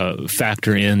probably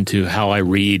factor into how I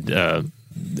read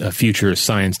future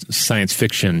science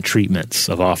fiction treatments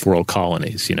of off-world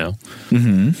colonies, you know?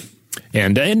 Mm-hmm.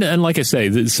 And like I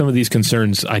say, some of these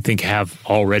concerns, I think, have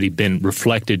already been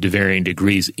reflected to varying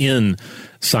degrees in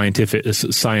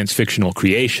science fictional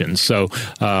creations. So,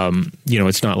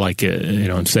 it's not like,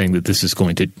 I'm saying that this is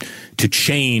going to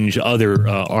change other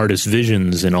artists'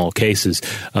 visions in all cases,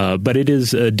 but it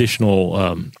is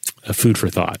additional food for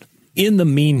thought. In the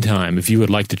meantime, if you would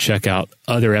like to check out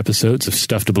other episodes of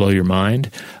Stuff to Blow Your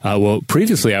Mind,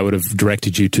 previously I would have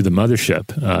directed you to the mothership,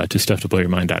 to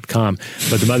stufftoblowyourmind.com,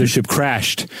 but the mothership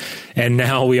crashed, and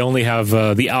now we only have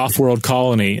the off-world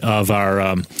colony of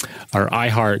our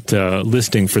iHeart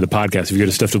listing for the podcast. If you go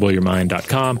to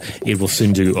stufftoblowyourmind.com, it will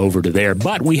send you over to there.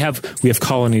 But we have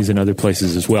colonies in other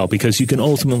places as well, because you can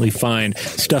ultimately find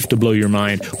Stuff to Blow Your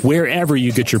Mind wherever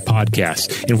you get your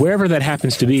podcasts. And wherever that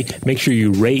happens to be, make sure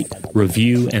you rate,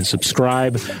 review, and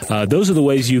subscribe. Those are the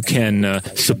ways you can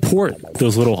support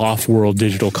those little off-world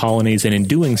digital colonies, and in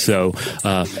doing so,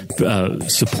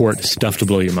 support Stuff to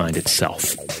Blow Your Mind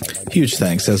itself. Huge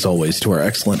thanks, as always, to our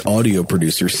excellent audio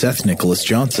producer, Seth Nicholas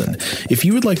Johnson. If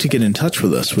you would like to get in touch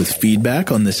with us with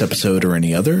feedback on this episode or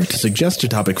any other, to suggest a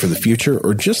topic for the future,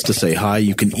 or just to say hi,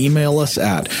 you can email us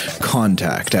at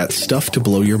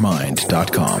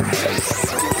contact@stufftoblowyourmind.com.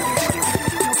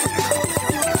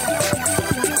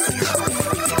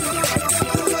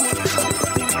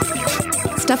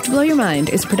 Stuff to Blow Your Mind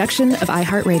is a production of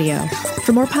iHeartRadio.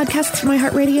 For more podcasts from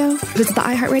iHeartRadio, visit the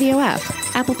iHeartRadio app,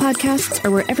 Apple Podcasts,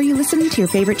 or wherever you listen to your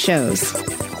favorite shows.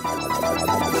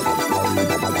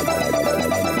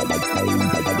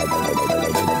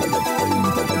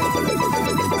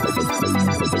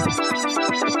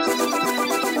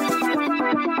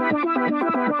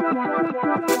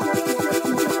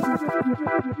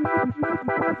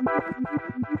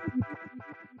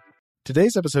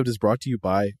 Today's episode is brought to you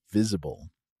by Visible.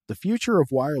 The future of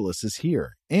wireless is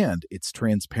here, and it's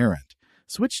transparent.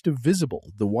 Switch to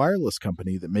Visible, the wireless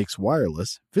company that makes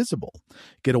wireless visible.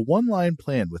 Get a one-line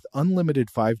plan with unlimited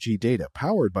 5G data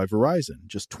powered by Verizon,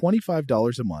 just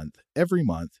 $25 a month, every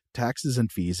month, taxes and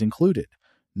fees included.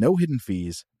 No hidden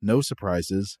fees, no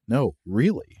surprises, no,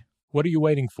 really. What are you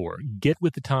waiting for? Get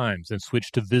with the times and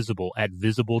switch to Visible at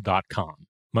Visible.com.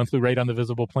 Monthly rate on the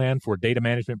Visible plan. For data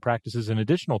management practices and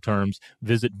additional terms,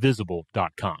 visit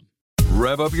Visible.com.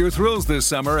 Rev up your thrills this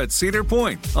summer at Cedar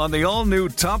Point on the all-new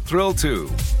Top Thrill 2.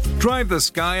 Drive the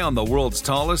sky on the world's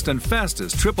tallest and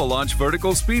fastest triple-launch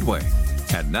vertical speedway.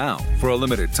 And now, for a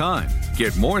limited time,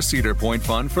 get more Cedar Point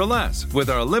fun for less with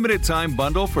our limited-time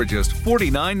bundle for just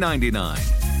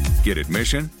 $49.99. Get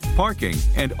admission, parking,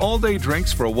 and all-day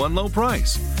drinks for one low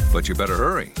price. But you better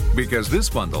hurry, because this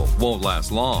bundle won't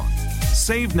last long.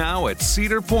 Save now at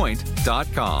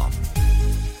cedarpoint.com.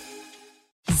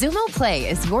 Xumo Play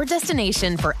is your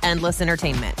destination for endless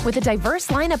entertainment. With a diverse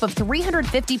lineup of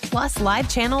 350-plus live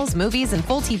channels, movies, and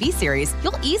full TV series,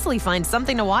 you'll easily find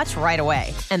something to watch right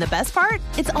away. And the best part?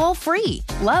 It's all free.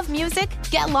 Love music?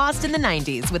 Get lost in the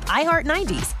 90s with iHeart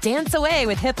 90s, dance away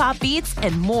with hip-hop beats,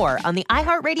 and more on the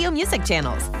iHeartRadio music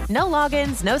channels. No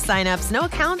logins, no signups, no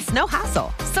accounts, no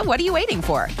hassle. So what are you waiting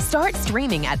for? Start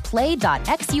streaming at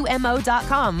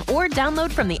play.xumo.com or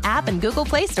download from the app and Google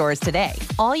Play stores today.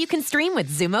 All you can stream with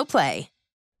Xumo Play.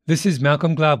 This is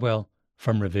Malcolm Gladwell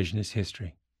from revisionist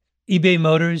history. eBay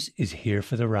Motors is here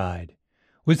for the ride.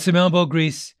 With some elbow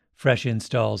grease, fresh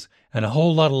installs, and a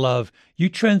whole lot of love, you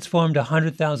transformed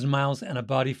 100,000 miles and a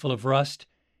body full of rust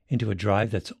into a drive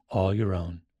that's all your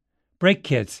own. Brake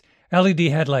kits, LED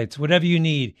headlights, whatever you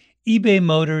need, eBay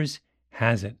Motors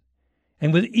has it.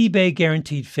 And with eBay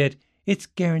Guaranteed Fit, it's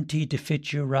guaranteed to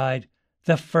fit your ride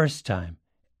the first time,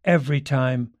 every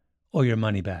time, or your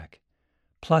money back.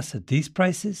 Plus, at these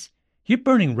prices, you're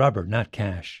burning rubber, not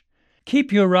cash.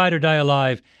 Keep your ride or die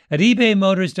alive at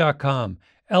ebaymotors.com.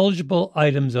 Eligible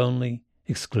items only.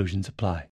 Exclusions apply.